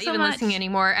thank you not so even much. listening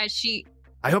anymore as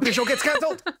I hope your show gets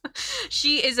canceled.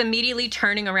 she is immediately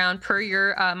turning around per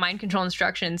your mind control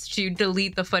instructions to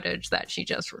delete the footage that she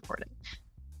just recorded.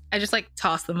 I just like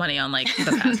toss the money on like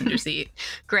the passenger seat.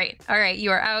 Great. All right,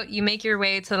 you are out. You make your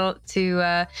way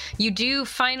to you do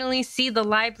finally see the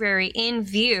library in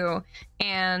view,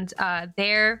 and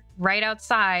there, right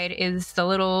outside, is the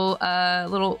little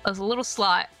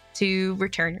slot to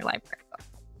return your library book.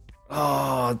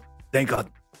 Oh, thank God.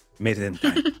 Made it in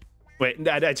time. Wait,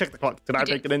 I checked the clock. Did I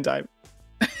make it in time?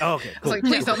 Oh, okay, cool. I was like,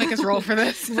 please don't make us roll for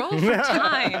this. Roll for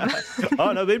time.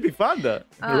 Oh, no, they'd be fun, though.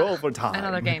 Roll for time.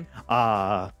 Another game.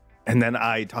 And then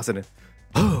I toss it in.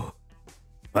 Oh,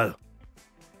 well,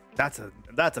 that's a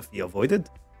fee avoided.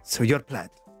 So your plan.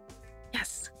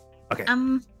 Yes. Okay.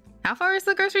 How far is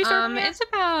the grocery store? from here? It's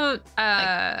about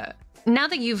now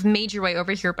that you've made your way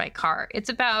over here by car, it's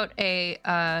about a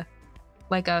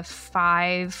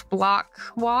 5-block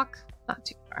walk. Not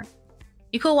too far.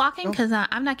 You cool walking? Because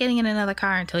I'm not getting in another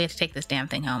car until we have to take this damn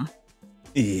thing home.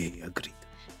 Yeah, agreed.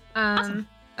 Awesome.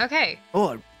 Okay.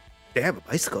 Oh, they have a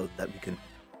bicycle that we can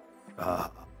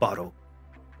borrow.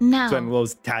 No. It's one of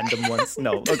those tandem ones.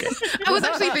 No, okay. I was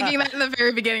actually thinking that in the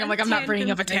very beginning. I'm like, I'm not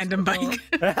bringing up a tandem bike.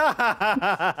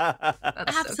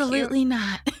 Absolutely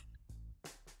not.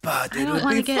 But I don't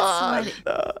want to get sweaty.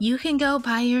 You can go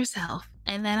by yourself,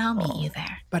 and then I'll meet you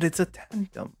there. But it's a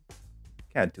tandem.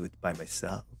 Can't do it by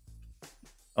myself.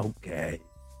 Okay.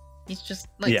 He's just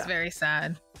like very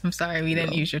sad. I'm sorry we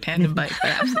didn't use your tandem bike, but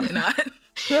absolutely not.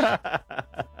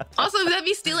 Also, that'd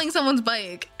be stealing someone's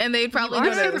bike, and they'd probably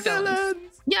do it.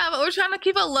 Yeah, but we're trying to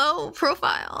keep a low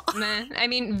profile. Meh. I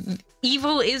mean,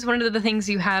 evil is one of the things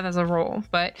you have as a role,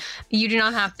 but you do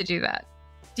not have to do that.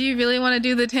 Do you really want to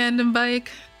do the tandem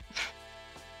bike?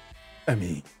 I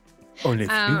mean, only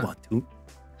if you want to.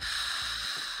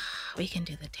 We can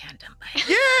do the tandem bike.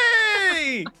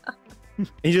 Yay!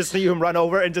 You just see him run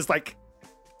over and just like,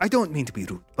 I don't mean to be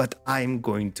rude, but I'm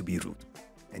going to be rude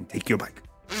and take your bike.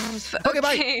 Okay,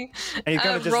 bye. And you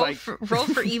kind of just roll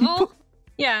for evil.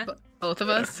 Yeah. Both of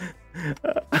us.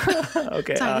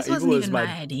 Okay. Sorry, this wasn't evil is even my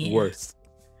idea.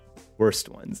 Worst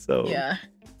one. So Yeah.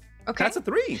 Okay. That's a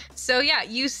 3. So yeah,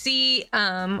 you see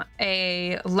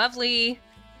a lovely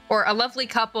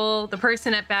couple. The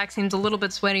person at back seems a little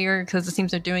bit sweatier because it seems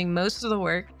they're doing most of the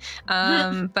work.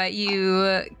 But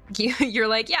you're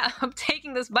like, yeah, I'm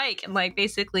taking this bike, and like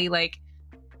basically like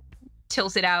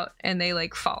tilt it out, and they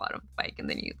like fall out of the bike, and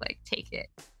then you like take it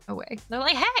away. They're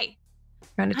like, hey,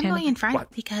 I'm going in front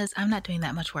because I'm not doing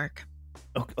that much work.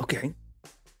 Okay.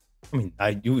 I mean,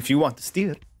 if you want to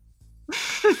steer.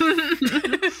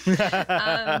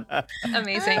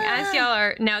 Amazing. As y'all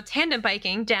are now tandem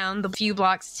biking down the few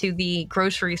blocks to the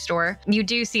grocery store, you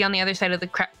do see on the other side of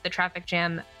the traffic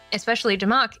jam, especially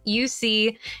Democ, you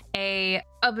see a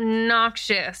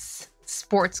obnoxious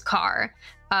sports car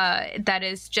that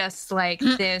is just like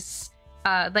this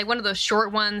like one of those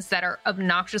short ones that are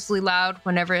obnoxiously loud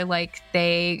whenever like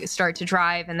they start to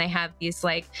drive, and they have these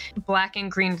like black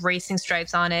and green racing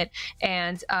stripes on it,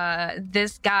 and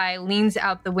this guy leans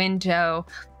out the window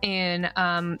in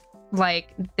like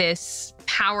this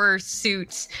power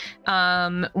suit,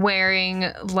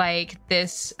 wearing like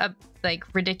this like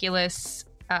ridiculous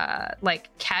like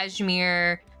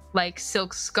cashmere like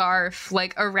silk scarf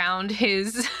like around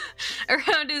his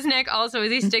neck also, as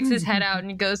he sticks his head out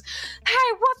and he goes,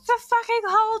 hey, what's the fucking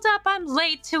hold up? I'm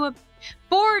late to a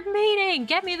board meeting.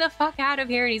 Get me the fuck out of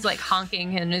here. And he's like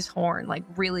honking in his horn, like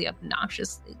really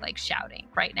obnoxiously like shouting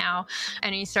right now.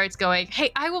 And he starts going,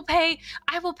 hey, I will pay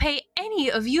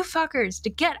any of you fuckers to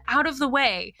get out of the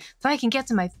way so I can get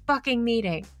to my fucking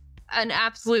meeting. An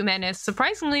absolute menace,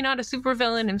 surprisingly not a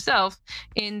supervillain himself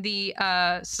in the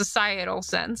societal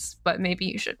sense, but maybe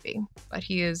you should be. But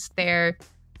he is there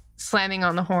slamming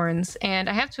on the horns, and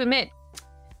I have to admit,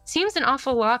 seems an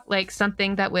awful lot like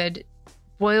something that would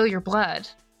boil your blood,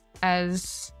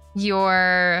 as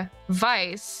your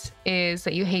vice is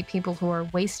that you hate people who are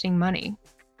wasting money.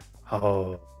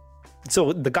 Oh.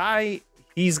 So the guy,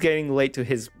 he's getting late to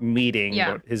his meeting,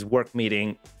 or his work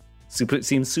meeting,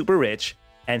 seems super rich.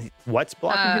 And what's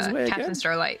blocking his way Captain again?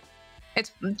 Starlight.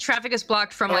 Traffic is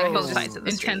blocked from like both sides of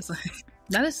the street.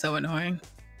 That is so annoying.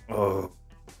 Oh,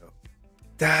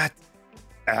 that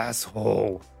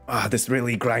asshole. This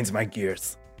really grinds my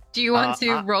gears. Do you want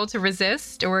to roll to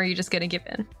resist, or are you just going to give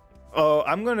in? Oh,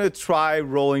 I'm going to try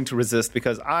rolling to resist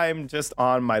because I'm just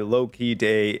on my low-key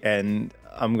day, and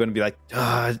I'm going to be like,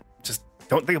 just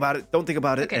don't think about it. Don't think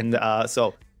about it. Okay. And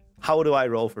so how do I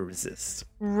roll for resist?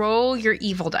 Roll your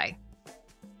evil die.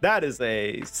 That is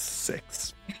a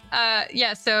 6.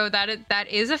 Yeah, so that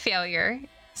is a failure.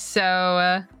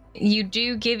 So you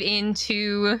do give in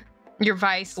to your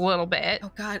vice a little bit.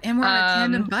 Oh god, and we're on a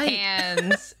tandem bike.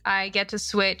 And I get to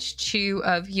switch 2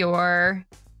 of your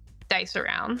dice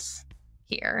around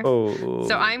here. Oh.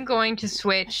 So I'm going to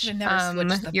switch should've never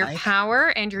switched the your bike. power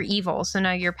and your evil. So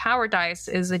now your power dice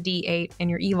is a D8 and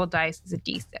your evil dice is a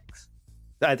D6.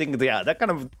 I think that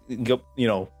kind of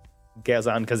goes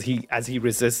on because as he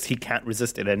resists, he can't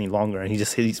resist it any longer, and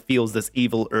he feels this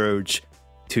evil urge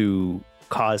to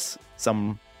cause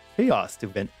some chaos to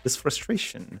vent this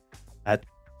frustration at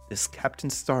this Captain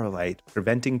Starlight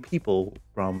preventing people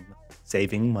from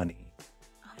saving money.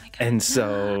 Oh my God. And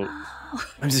so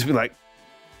I'm just be like,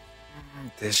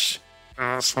 this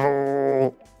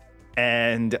asshole.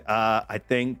 And I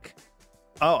think,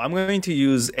 I'm going to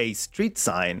use a street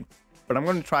sign, but I'm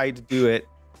going to try to do it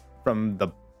from the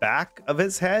back of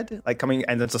his head, like coming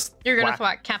and then just. You're going to whack.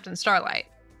 thwack Captain Starlight.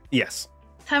 Yes.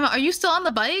 Time out. Are you still on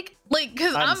the bike? Like,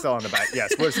 because I'm still on the bike.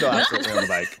 Yes, we're still absolutely on the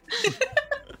bike.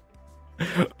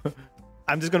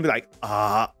 I'm just going to be like,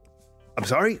 I'm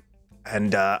sorry.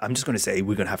 And I'm just going to say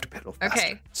we're going to have to pedal faster.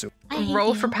 Okay. So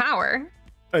Roll for power.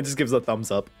 it just gives a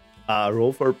thumbs up.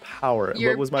 Roll for power.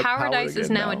 Your what was my power dice is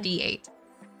again now a D8.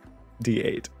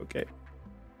 D8. Okay.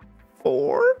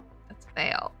 4. That's a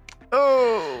fail.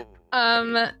 Oh.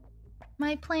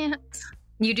 my plant.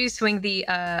 You do swing the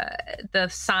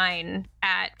sign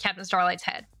at Captain Starlight's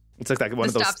head. It's like one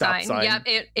of those stop signs. Yep,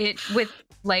 it with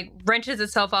like wrenches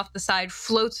itself off the side,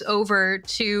 floats over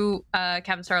to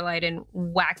Captain Starlight and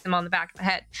whacks him on the back of the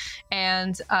head.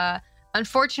 And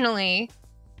unfortunately,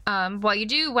 while you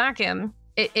do whack him,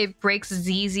 it breaks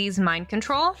ZZ's mind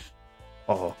control.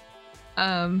 Oh.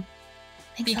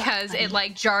 Because it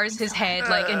like jars his head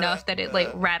like enough that it like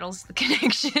rattles the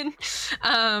connection.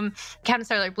 Captain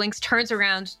Starlight blinks, turns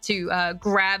around to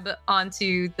grab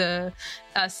onto the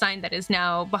sign that is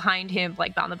now behind him,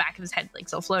 like on the back of his head, like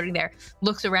still floating there.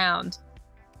 Looks around,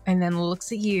 and then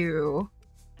looks at you.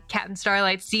 Captain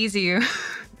Starlight sees you.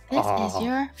 This is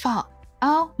your fault.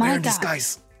 Oh my We're in God.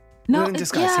 disguise. No, We're in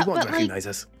disguise. yeah, he won't but, recognize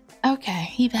us. Okay,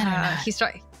 he better not. He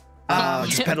starts.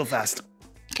 Just pedal fast.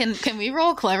 Can we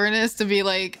roll cleverness to be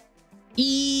like,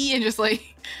 and just like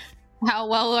how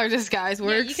well our disguise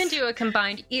works? Yeah, you can do a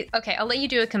combined. Okay, I'll let you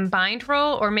do a combined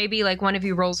roll, or maybe like one of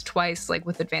you rolls twice, like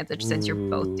with advantage, since you're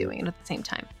both doing it at the same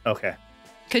time. Okay.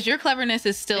 Because your cleverness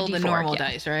is still A the D4, normal yeah.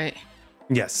 dice, right?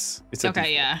 Yes. It's a Okay,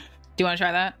 D4. yeah. Do you want to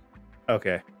try that?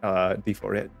 Okay.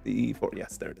 D4. D4.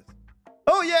 Yes, there it is.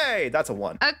 Oh, yay! That's a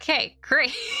 1. Okay,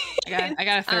 great. I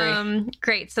got a 3.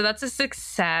 Great. So that's a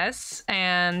success,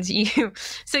 and you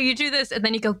do this, and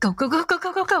then you go,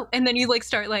 and then you like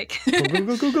start like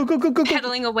Go.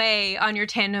 pedaling away on your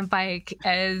tandem bike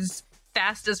as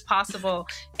fast as possible,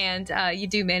 and you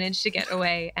do manage to get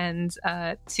away and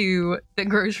to the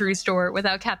grocery store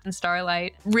without Captain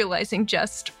Starlight realizing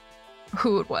just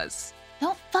who it was.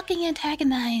 Don't fucking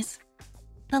antagonize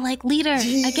the like leader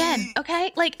again,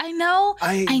 okay? Like I know,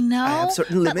 I have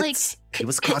certain but, limits. like, He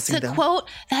was crossing to them. quote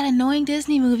that annoying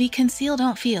Disney movie, "Conceal,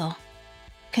 don't feel."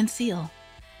 Conceal,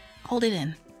 hold it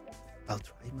in. I'll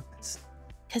try my best.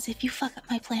 Because if you fuck up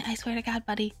my plan, I swear to God,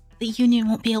 buddy, the Union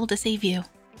won't be able to save you.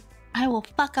 I will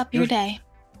fuck up your day.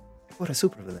 You're a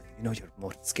supervillain. You know you're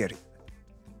more scary.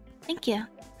 Thank you.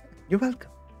 You're welcome.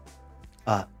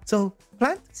 So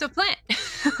plant. So plant.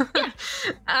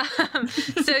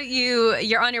 So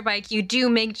you're on your bike. You do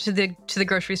make to the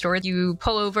grocery store. You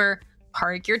pull over,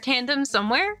 park your tandem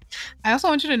somewhere. I also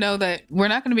want you to know that we're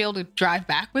not going to be able to drive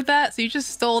back with that. So you just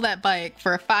stole that bike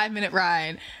for a 5-minute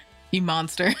ride, you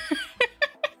monster.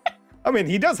 I mean,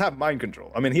 he does have mind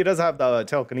control. I mean, he does have the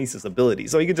telekinesis ability,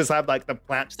 so he can just have like the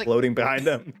plant like- floating behind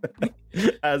him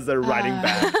as they're riding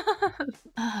back.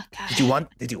 Oh God.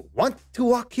 Did you want to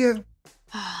walk here?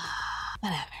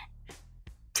 Whatever.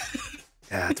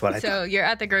 Yeah, that's what I So thought. you're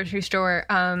at the grocery store.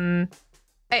 I'm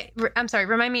sorry.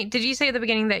 Remind me. Did you say at the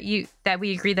beginning that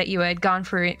we agreed that you had gone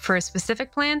for a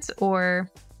specific plant, or?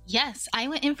 Yes, I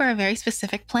went in for a very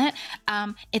specific plant.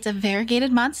 It's a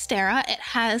variegated monstera. It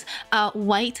has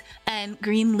white and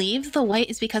green leaves. The white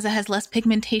is because it has less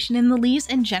pigmentation in the leaves,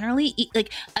 and generally,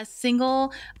 like a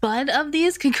single bud of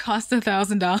these could cost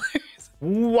 $1,000.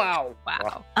 Wow.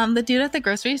 The dude at the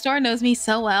grocery store knows me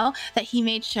so well that he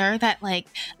made sure that like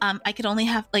I could only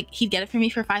have like he'd get it for me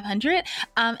for $500,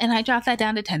 and I dropped that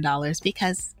down to $10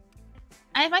 because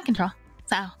I have mind control.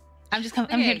 So I'm just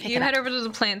I'm here to pick you it head up. over to the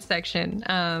plant section,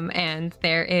 and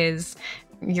there is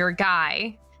your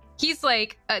guy. He's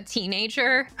like a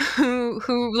teenager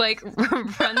who like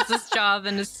runs this job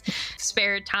in his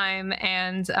spare time,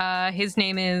 and his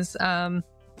name is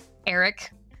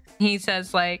Eric. He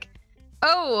says like,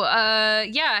 "Oh,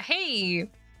 yeah, hey,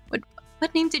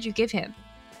 what name did you give him?"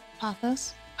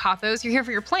 Pothos. Pothos. You're here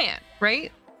for your plant,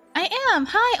 right? I am.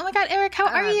 Hi. Oh my God, Eric, how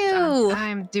are you?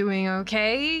 I'm doing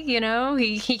okay. You know,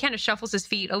 he kind of shuffles his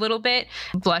feet a little bit,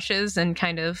 blushes, and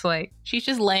kind of like. She's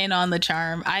just laying on the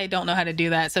charm. I don't know how to do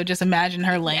that, so just imagine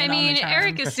her laying on the charm.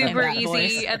 Eric is super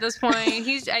easy at this point.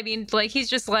 He's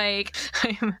just like,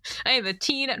 I am a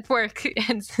teen at work,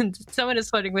 and someone is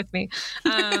flirting with me.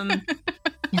 And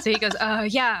so he goes,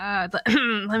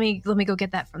 let me go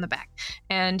get that from the back.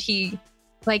 And he.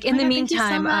 Like in the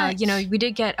meantime, we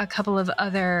did get a couple of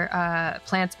other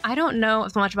plants. I don't know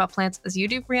as much about plants as you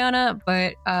do, Brianna,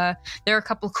 but there are a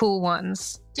couple cool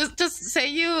ones. Just say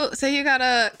you got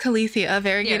a caletheia, a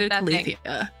variegated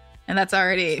caletheia. And that's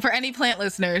already, for any plant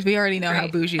listeners, we already know how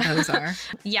bougie those are.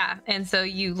 Yeah, and so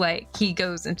he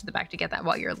goes into the back to get that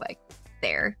while you're like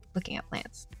there looking at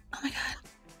plants. Oh my God.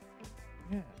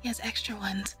 Yeah. He has extra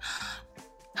ones.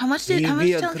 How much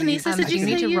telekinesis did you say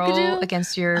need to you roll could do?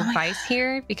 Against your vice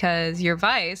here, because your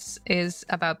vice is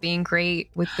about being great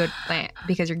with good plant,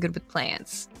 because you're good with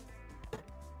plants.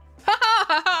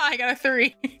 I got a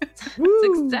 3.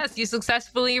 Success. You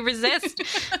successfully resist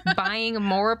buying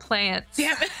more plants.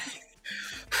 Damn it.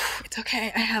 It's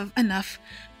okay. I have enough.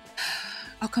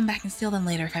 I'll come back and steal them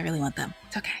later if I really want them.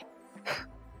 It's okay.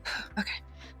 Okay.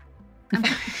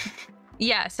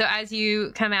 Yeah, so as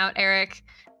you come out, Eric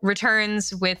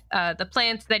returns with the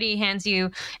plants that he hands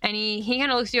you, and he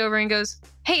kind of looks you over and goes,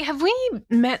 "Hey, have we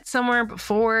met somewhere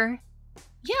before?"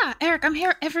 Yeah, Eric, I'm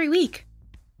here every week.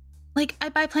 Like, I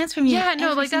buy plants from you. Yeah,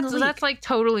 no, like that's like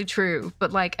totally true.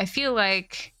 But like, I feel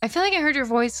like I heard your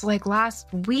voice like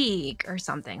last week or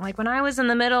something. Like when I was in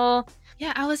the middle.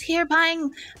 Yeah, I was here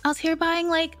buying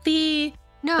like the.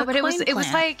 No, but it was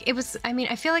I mean,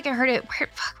 I feel like I heard it. Where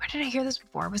did I hear this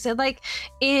before? Was it like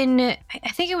I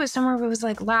think it was somewhere where it was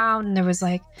like loud and there was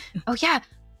like, oh yeah,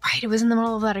 right. It was in the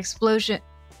middle of that explosion.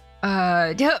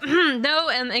 No,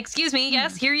 excuse me.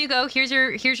 Yes, here you go. Here's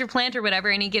your plant or whatever.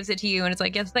 And he gives it to you and it's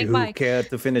like, yes, thank bye. You care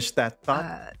to finish that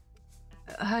thought?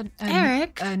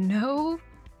 Eric? No.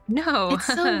 It's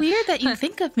so weird that you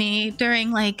think of me during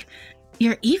like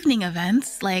your evening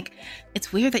events. Like,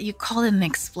 it's weird that you called it an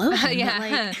explosion. Yeah.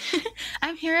 But, like,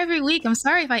 I'm here every week. I'm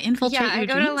sorry if I infiltrate your dreams.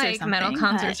 Yeah, I go to like metal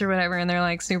concerts or whatever, and they're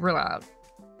like super loud.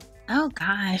 Oh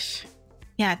gosh.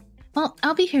 Yeah. Well,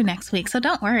 I'll be here next week, so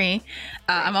don't worry.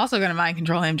 I'm also going to mind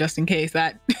control him just in case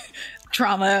that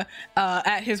trauma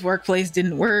at his workplace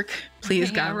didn't work.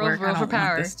 Please, God, roll for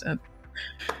power.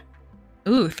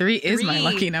 Ooh, 3 is my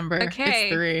lucky number. Okay.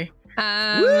 It's 3.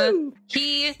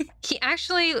 He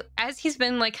actually, as he's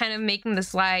been like kind of making the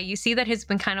slide, you see that he's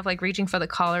been kind of like reaching for the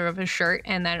collar of his shirt,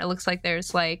 and then it looks like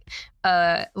there's like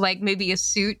maybe a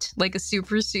suit, like a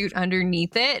super suit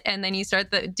underneath it, and then you start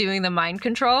doing the mind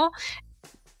control.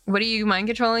 What are you mind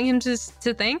controlling him to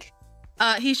think?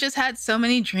 He's just had so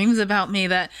many dreams about me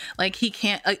that like he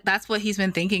can't, like, that's what he's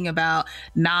been thinking about.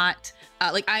 Not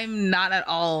like I'm not at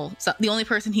all. So the only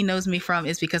person he knows me from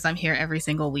is because I'm here every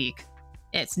single week.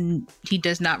 He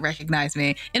does not recognize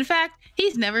me. In fact,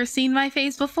 he's never seen my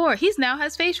face before. He's now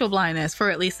has facial blindness for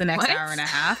at least the next hour and a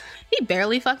half. He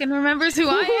barely fucking remembers who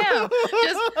I am.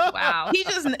 Wow. He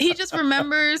just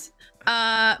remembers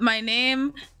my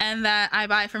name and that I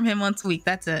buy from him once a week.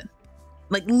 That's it.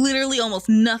 Like literally almost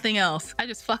nothing else. I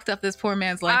just fucked up this poor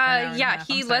man's life. Yeah,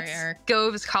 he lets go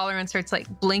of his collar and starts like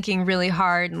blinking really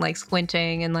hard and like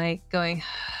squinting and like going,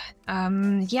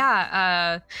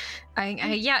 enjoy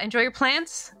your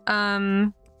plants.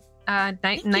 Nice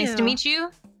to meet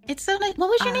you. It's so nice. What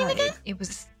was your name again? It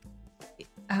was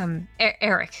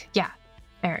Eric. Yeah,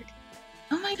 Eric.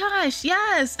 Oh my gosh,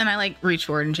 yes. And I like reach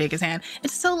forward and shake his hand.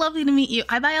 It's so lovely to meet you.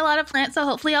 I buy a lot of plants, so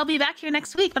hopefully I'll be back here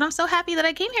next week, but I'm so happy that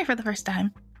I came here for the first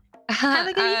time. Have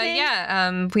a good evening.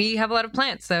 Yeah, we have a lot of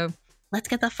plants, so let's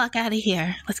get the fuck out of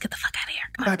here.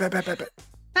 Come on.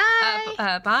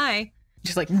 Bye. Bye.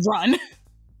 Just like run.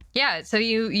 Yeah, so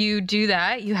you do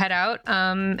that. You head out,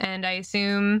 and I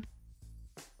assume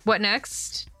what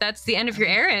next? That's the end of your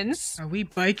errands. Are we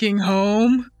biking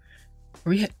home?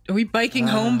 Are we biking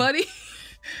home, buddy?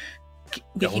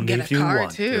 We can get a car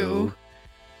too.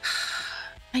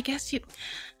 I guess you.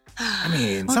 I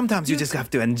mean, sometimes you just have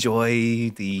to enjoy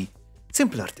the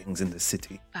simpler things in the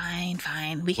city.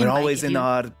 Fine. We're always in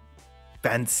our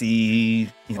fancy,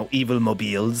 evil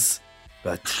mobiles.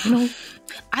 But,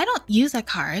 I don't use a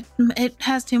car. It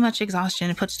has too much exhaustion.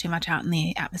 It puts too much out in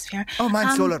the atmosphere. Oh,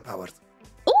 mine's solar powered.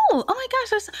 Oh my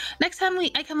gosh. Next time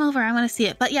I come over, I want to see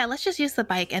it. But yeah, let's just use the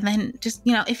bike. And then just,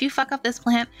 if you fuck up this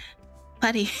plant,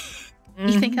 buddy,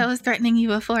 you think I was threatening you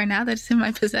before. Now that it's in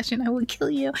my possession, I will kill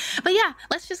you. But yeah,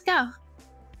 let's just go.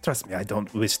 Trust me, I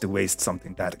don't wish to waste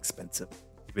something that expensive,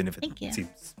 even if it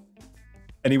seems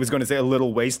And he was going to say a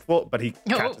little wasteful, but he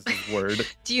Oh. catches his word.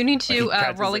 Do you need He to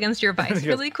catches roll it. against your vice He goes,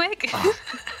 really quick? "Ah."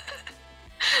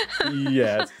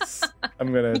 Yes,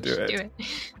 I'm going to do You it. should do it.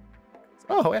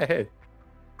 Oh, hey.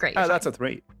 Great. Oh, you're that's fine. a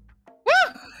 3.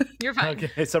 You're fine.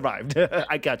 Okay, I survived.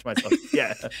 I catch myself.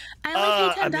 Yeah. I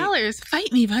only paid I mean- $10.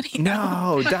 Fight me, buddy.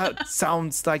 No, that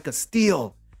sounds like a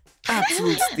steal.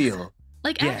 Absolute steal.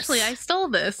 Like, Yes. actually, I stole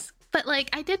this, but like,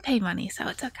 I did pay money, so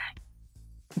it's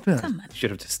okay. Some money.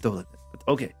 Should have just stolen it. But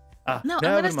okay. No, I'm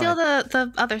never gonna steal mind.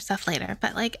 the other stuff later,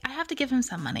 but like, I have to give him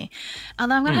some money.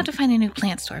 Although I'm gonna have to find a new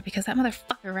plant store because that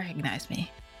motherfucker recognized me.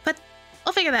 But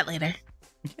we'll figure that later.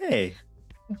 Hey.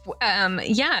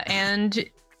 Yeah, and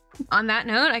on that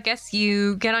note, I guess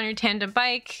you get on your tandem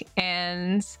bike,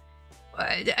 and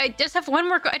I just have one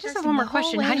more. I just have one more The whole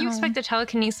question. way How do you home. expect to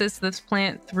telekinesis this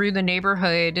plant through the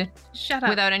neighborhood Shut up.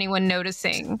 without anyone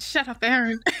noticing? Shut up,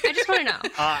 Aaron. I just want to know.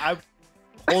 I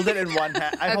hold it in one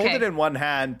hand. I hold Okay. it in one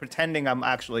hand, pretending I'm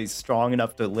actually strong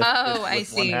enough to lift Oh, it with I one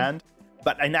see. hand.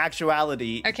 But in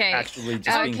actuality, Okay. actually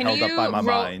just being can held up by you my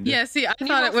roll- mind. Yeah, see, I Can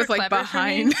you thought roll it was for like clever for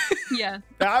me? behind. Yeah.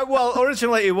 Well,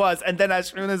 originally it was, and then as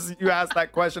soon as you asked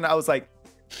that question, I was like,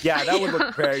 "Yeah, that would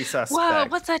look very suspect." Wow,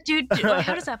 what's that dude do? Like,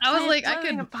 how does that I was plant like, I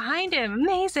floating could- behind him?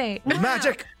 Amazing. Wow.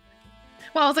 Magic.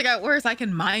 Well, I was like, at worst, I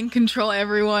can mind control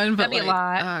everyone, but That'd be a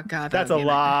like, lot. oh god, That's that'd a be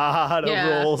nightmare. lot of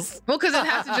Yeah. rolls. Well, because it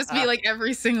has to just be like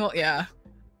every single, yeah.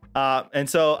 And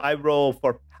so I roll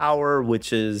for power,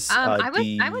 which is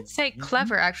I would say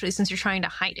clever actually, since you're trying to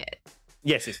hide it.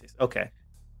 Yes. Okay.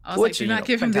 I was Which, like, do you not know,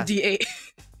 give him the D8.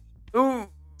 Ooh,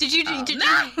 Did you? Oh, did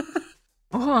no! you?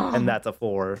 Oh. and that's a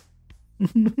 4.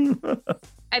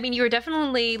 I mean, you were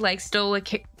definitely like still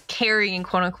like carrying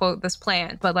quote unquote this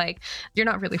plant, but like you're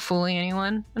not really fooling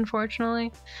anyone,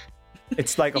 unfortunately.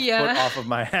 It's like a Yeah. foot off of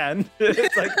my hand.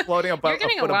 It's like floating above. You're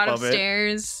getting a foot lot of above it.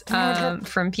 stares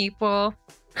from people.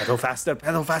 Pedal faster,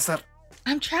 pedal faster.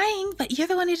 I'm trying, but you're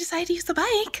the one who decided to use the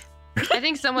bike. I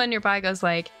think someone nearby goes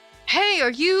like, "Hey,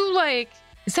 are you like?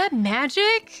 Is that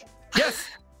magic?" Yes,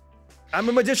 I'm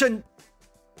a magician.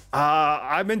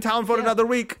 I'm in town for Yeah. another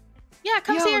week. Yeah,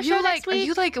 come Yo, see our are show you next like, are week.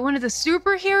 you like one of the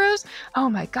superheroes? Oh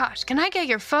my gosh, can I get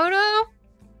your photo?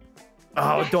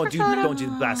 Oh, don't you photo.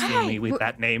 blaspheme me Hey, with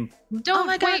that name. Don't Oh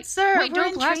my God, wait, sir, Wait, we're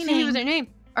don't in blaspheme me with training. their name.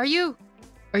 Are you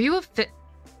a fit?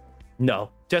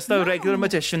 No, just a No. regular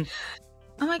magician.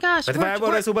 Oh my gosh. But if I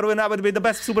were a supervillain, I would be the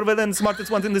best supervillain, smartest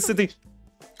one in the city.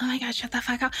 Oh my gosh, shut the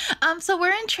fuck up. So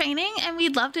we're in training and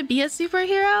we'd love to be a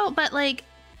superhero, but like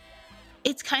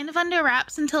it's kind of under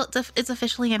wraps until it's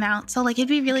officially announced. So like it'd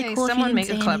be really Okay, cool someone if you make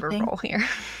didn't a say clever anything. roll here.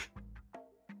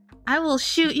 I will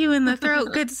shoot you in the throat,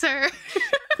 good sir.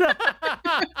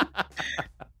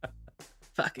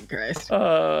 Fucking Christ.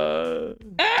 Uh,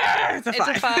 It's a It's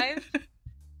a 5.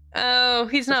 Oh,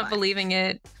 he's not 5. believing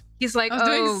it. He's like, I was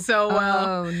doing so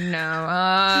well. Oh no.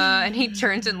 And he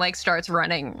turns and like starts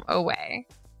running away.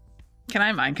 Can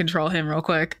I mind control him real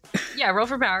quick? Yeah, roll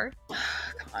for power.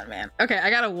 Come on, man. Okay, I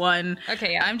got a 1.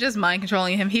 Okay, yeah. I'm just mind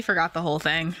controlling him. He forgot the whole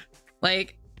thing.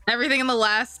 Like everything in the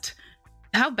last.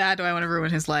 How bad do I want to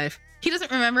ruin his life? He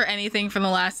doesn't remember anything from the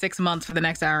last 6 months for the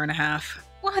next hour and a half.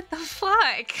 What the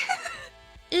fuck?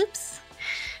 Oops.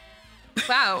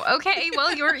 Wow. Okay.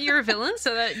 Well, you're a villain,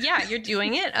 so that yeah, you're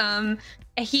doing it.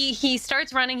 He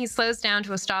starts running. He slows down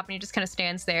to a stop, and he just kind of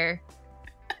stands there.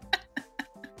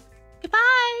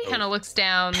 Goodbye. Kind of looks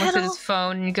down, looks at Pedal. his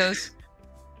phone, and he goes,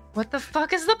 "What the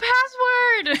fuck is the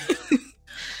password?"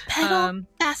 Pedal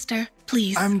faster,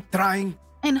 please. I'm trying.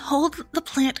 And hold the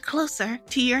plant closer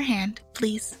to your hand,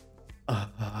 please.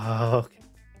 Okay.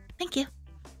 Thank you.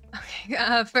 Okay.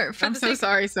 For I'm the so sake,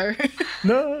 sorry, sir.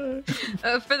 No.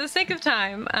 for the sake of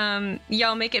time,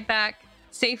 y'all make it back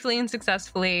safely and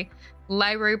successfully.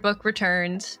 Library book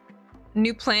returned,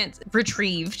 new plant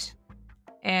retrieved,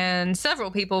 and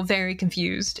several people very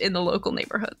confused in the local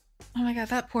neighborhood. Oh my god,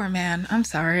 that poor man. I'm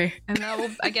sorry. And that will,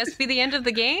 I guess, be the end of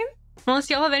the game. Unless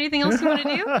y'all have anything else you want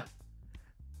to do.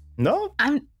 No.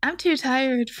 I'm too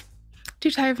tired. Too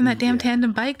tired from that damn Yeah.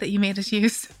 tandem bike that you made us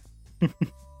use.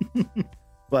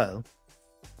 Well,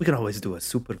 we can always do a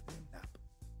super nap.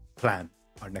 Plan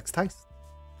our next heist.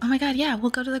 Oh my god, yeah, we'll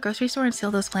go to the grocery store and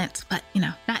steal those plants, but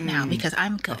not now because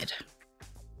I'm good.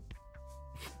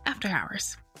 After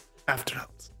hours. After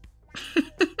hours.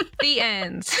 The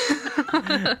end.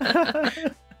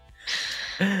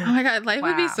 Oh my god, life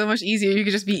would be Wow. so much easier. You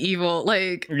could just be evil.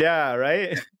 Like, Yeah,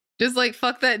 right? just like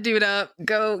fuck that dude up,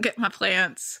 go get my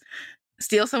plants,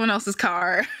 steal someone else's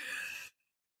car.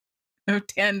 No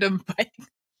tandem bike.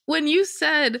 When you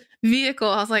said vehicle,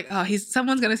 I was like, oh,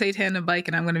 someone's gonna say tandem bike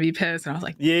and I'm gonna be pissed. And I was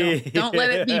like, Yeah. don't let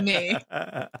it be me.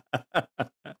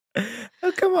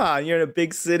 Oh, come on. You're in a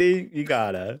big city. You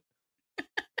gotta.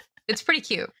 It's pretty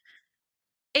cute.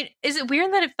 Is it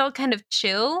weird that it felt kind of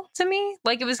chill to me?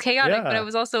 Like it was chaotic, but I Yeah.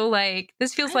 was also like,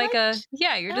 this feels I like like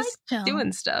you're I just like chill.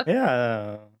 doing stuff.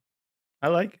 Yeah. I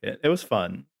like it. It was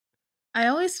fun. I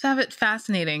always found it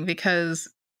fascinating because,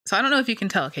 so I don't know if you can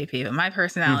tell, KP, but my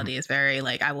personality is very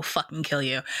like, I will fucking kill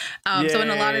you. So in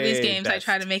a lot of these Yay, games, I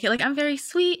try to best. make it like, I'm very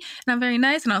sweet and I'm very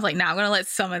nice. And I was like, nah, I'm going to let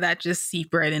some of that just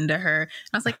seep right into her. And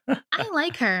I was like, I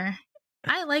like her.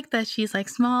 I like that she's like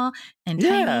small and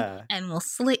tiny Yeah. and will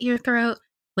slit your throat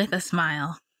with a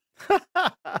smile.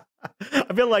 I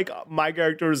feel like my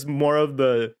character is more of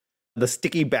the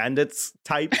sticky bandits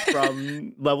type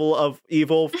from level of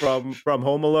evil from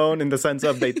Home Alone, in the sense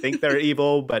of they think they're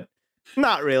evil, but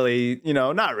not really,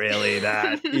 not really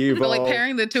that evil. But like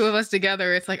pairing the two of us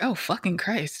together, it's like, oh, fucking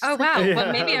Christ. Oh wow. Yeah,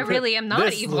 Well, maybe I really am not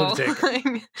this evil.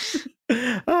 lunatic.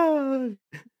 Ah,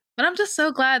 But I'm just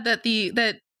so glad that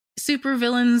that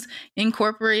Supervillains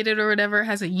Incorporated or whatever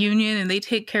has a union and they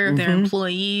take care of their Mhm.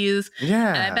 employees.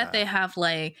 yeah. And I bet they have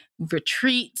like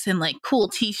retreats and like cool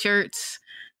t-shirts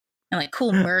and like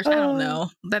cool merch. I don't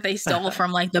know, that they stole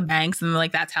from like the banks and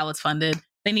like that's how it's funded.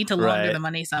 They need to launder Right. the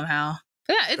money somehow.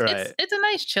 But yeah, Right. it's a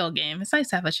nice chill game. It's nice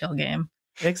to have a chill game.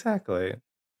 Exactly.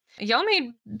 Y'all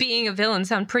made being a villain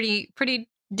sound pretty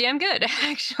damn good,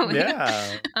 actually.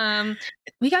 Yeah.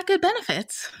 We got good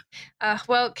benefits.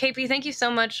 Well, KP, thank you so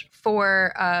much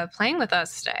for playing with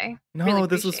us today. No, Really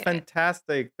this was appreciate it.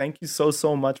 fantastic. Thank you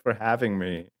so much for having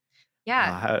me.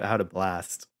 Yeah, How to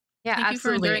blast. yeah, Thank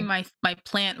absolutely. you for enduring my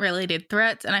plant related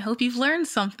threats, and I hope you've learned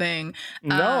something.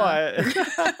 No, I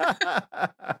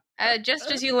Just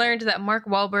as you learned that Mark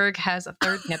Wahlberg has a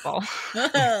third nipple.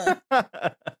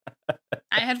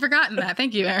 I had forgotten that.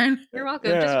 Thank you, Aaron. You're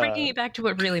welcome. Just bringing Yeah. it back to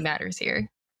what really matters here.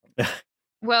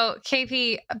 Well,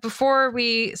 KP, before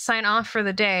we sign off for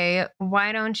the day,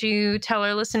 why don't you tell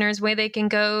our listeners where they can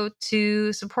go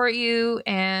to support you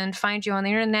and find you on the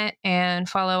internet and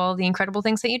follow all the incredible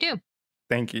things that you do?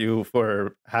 Thank you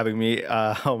for having me.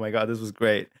 Oh my God, this was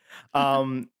great.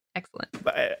 Excellent.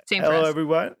 But, Same for hello, us.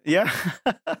 everyone. Yeah.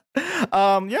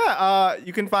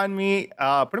 You can find me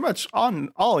pretty much on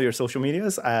all your social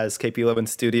medias as KP11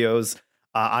 Studios.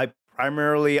 I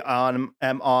primarily am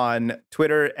on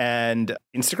Twitter and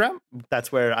Instagram.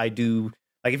 That's where I do,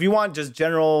 like, if you want just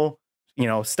general,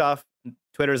 stuff,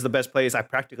 Twitter is the best place. I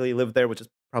practically live there, which is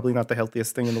probably not the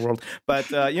healthiest thing in the world. But,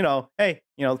 hey,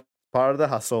 part of the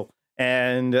hustle.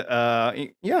 And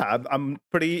I'm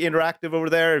pretty interactive over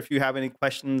there. If you have any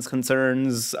questions,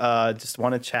 concerns, just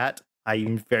want to chat,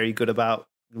 I'm very good about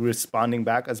responding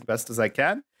back as best as I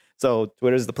can. So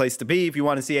Twitter is the place to be. If you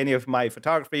want to see any of my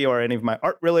photography or any of my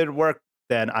art-related work,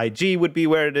 then IG would be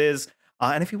where it is.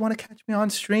 And if you want to catch me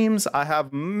on streams, I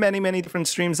have many, many different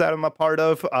streams that I'm a part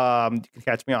of. You can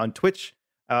catch me on Twitch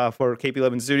for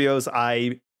KP11 Studios.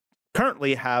 I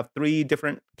currently have 3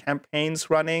 different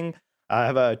campaigns running. I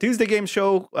have a Tuesday game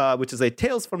show, which is a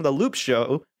Tales from the Loop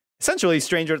show, essentially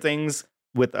Stranger Things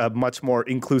with a much more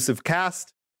inclusive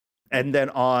cast. And then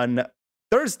on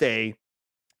Thursday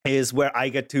is where I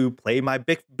get to play my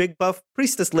big buff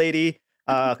priestess lady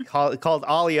called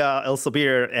Alia El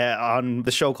Sabir on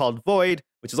the show called Void,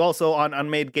 which is also on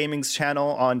Unmade Gaming's channel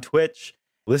on Twitch.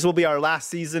 This will be our last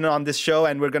season on this show,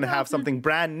 and we're going to have something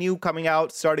brand new coming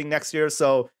out starting next year.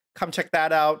 So come check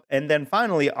that out. And then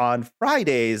finally on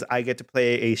Fridays, I get to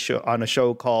play a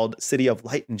show called City of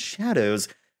Light and Shadows,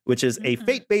 which is a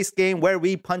fate-based game where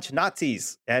we punch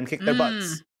Nazis and kick their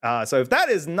butts. So if that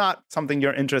is not something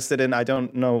you're interested in, I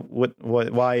don't know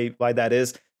why that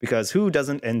is, because who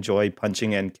doesn't enjoy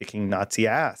punching and kicking Nazi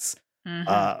ass?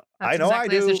 I know exactly I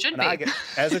do. as it should be.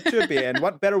 As it should be. And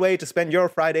what better way to spend your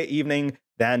Friday evening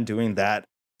than doing that?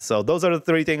 So those are the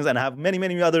 3 things, and I have many,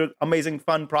 many other amazing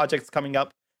fun projects coming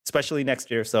up, especially next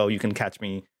year. So you can catch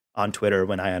me on Twitter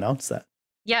when I announce that.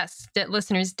 Yes,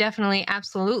 listeners, definitely,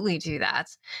 absolutely do that.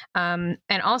 And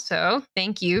also,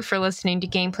 thank you for listening to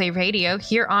Gameplay Radio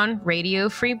here on Radio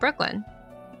Free Brooklyn.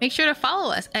 Make sure to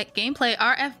follow us at Gameplay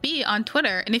RFB on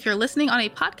Twitter. And if you're listening on a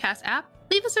podcast app,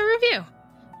 leave us a review.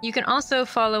 You can also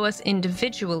follow us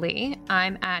individually.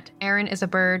 I'm at Aaron is a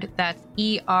bird. That's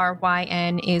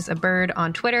ERYN is a bird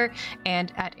on Twitter,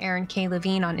 and at Aaron K.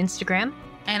 Levine on Instagram.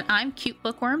 And I'm Cute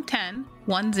Bookworm 10,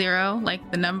 10,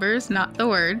 like the numbers, not the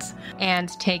words. And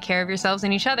take care of yourselves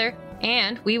and each other.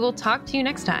 And we will talk to you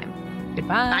next time.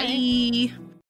 Goodbye. Bye.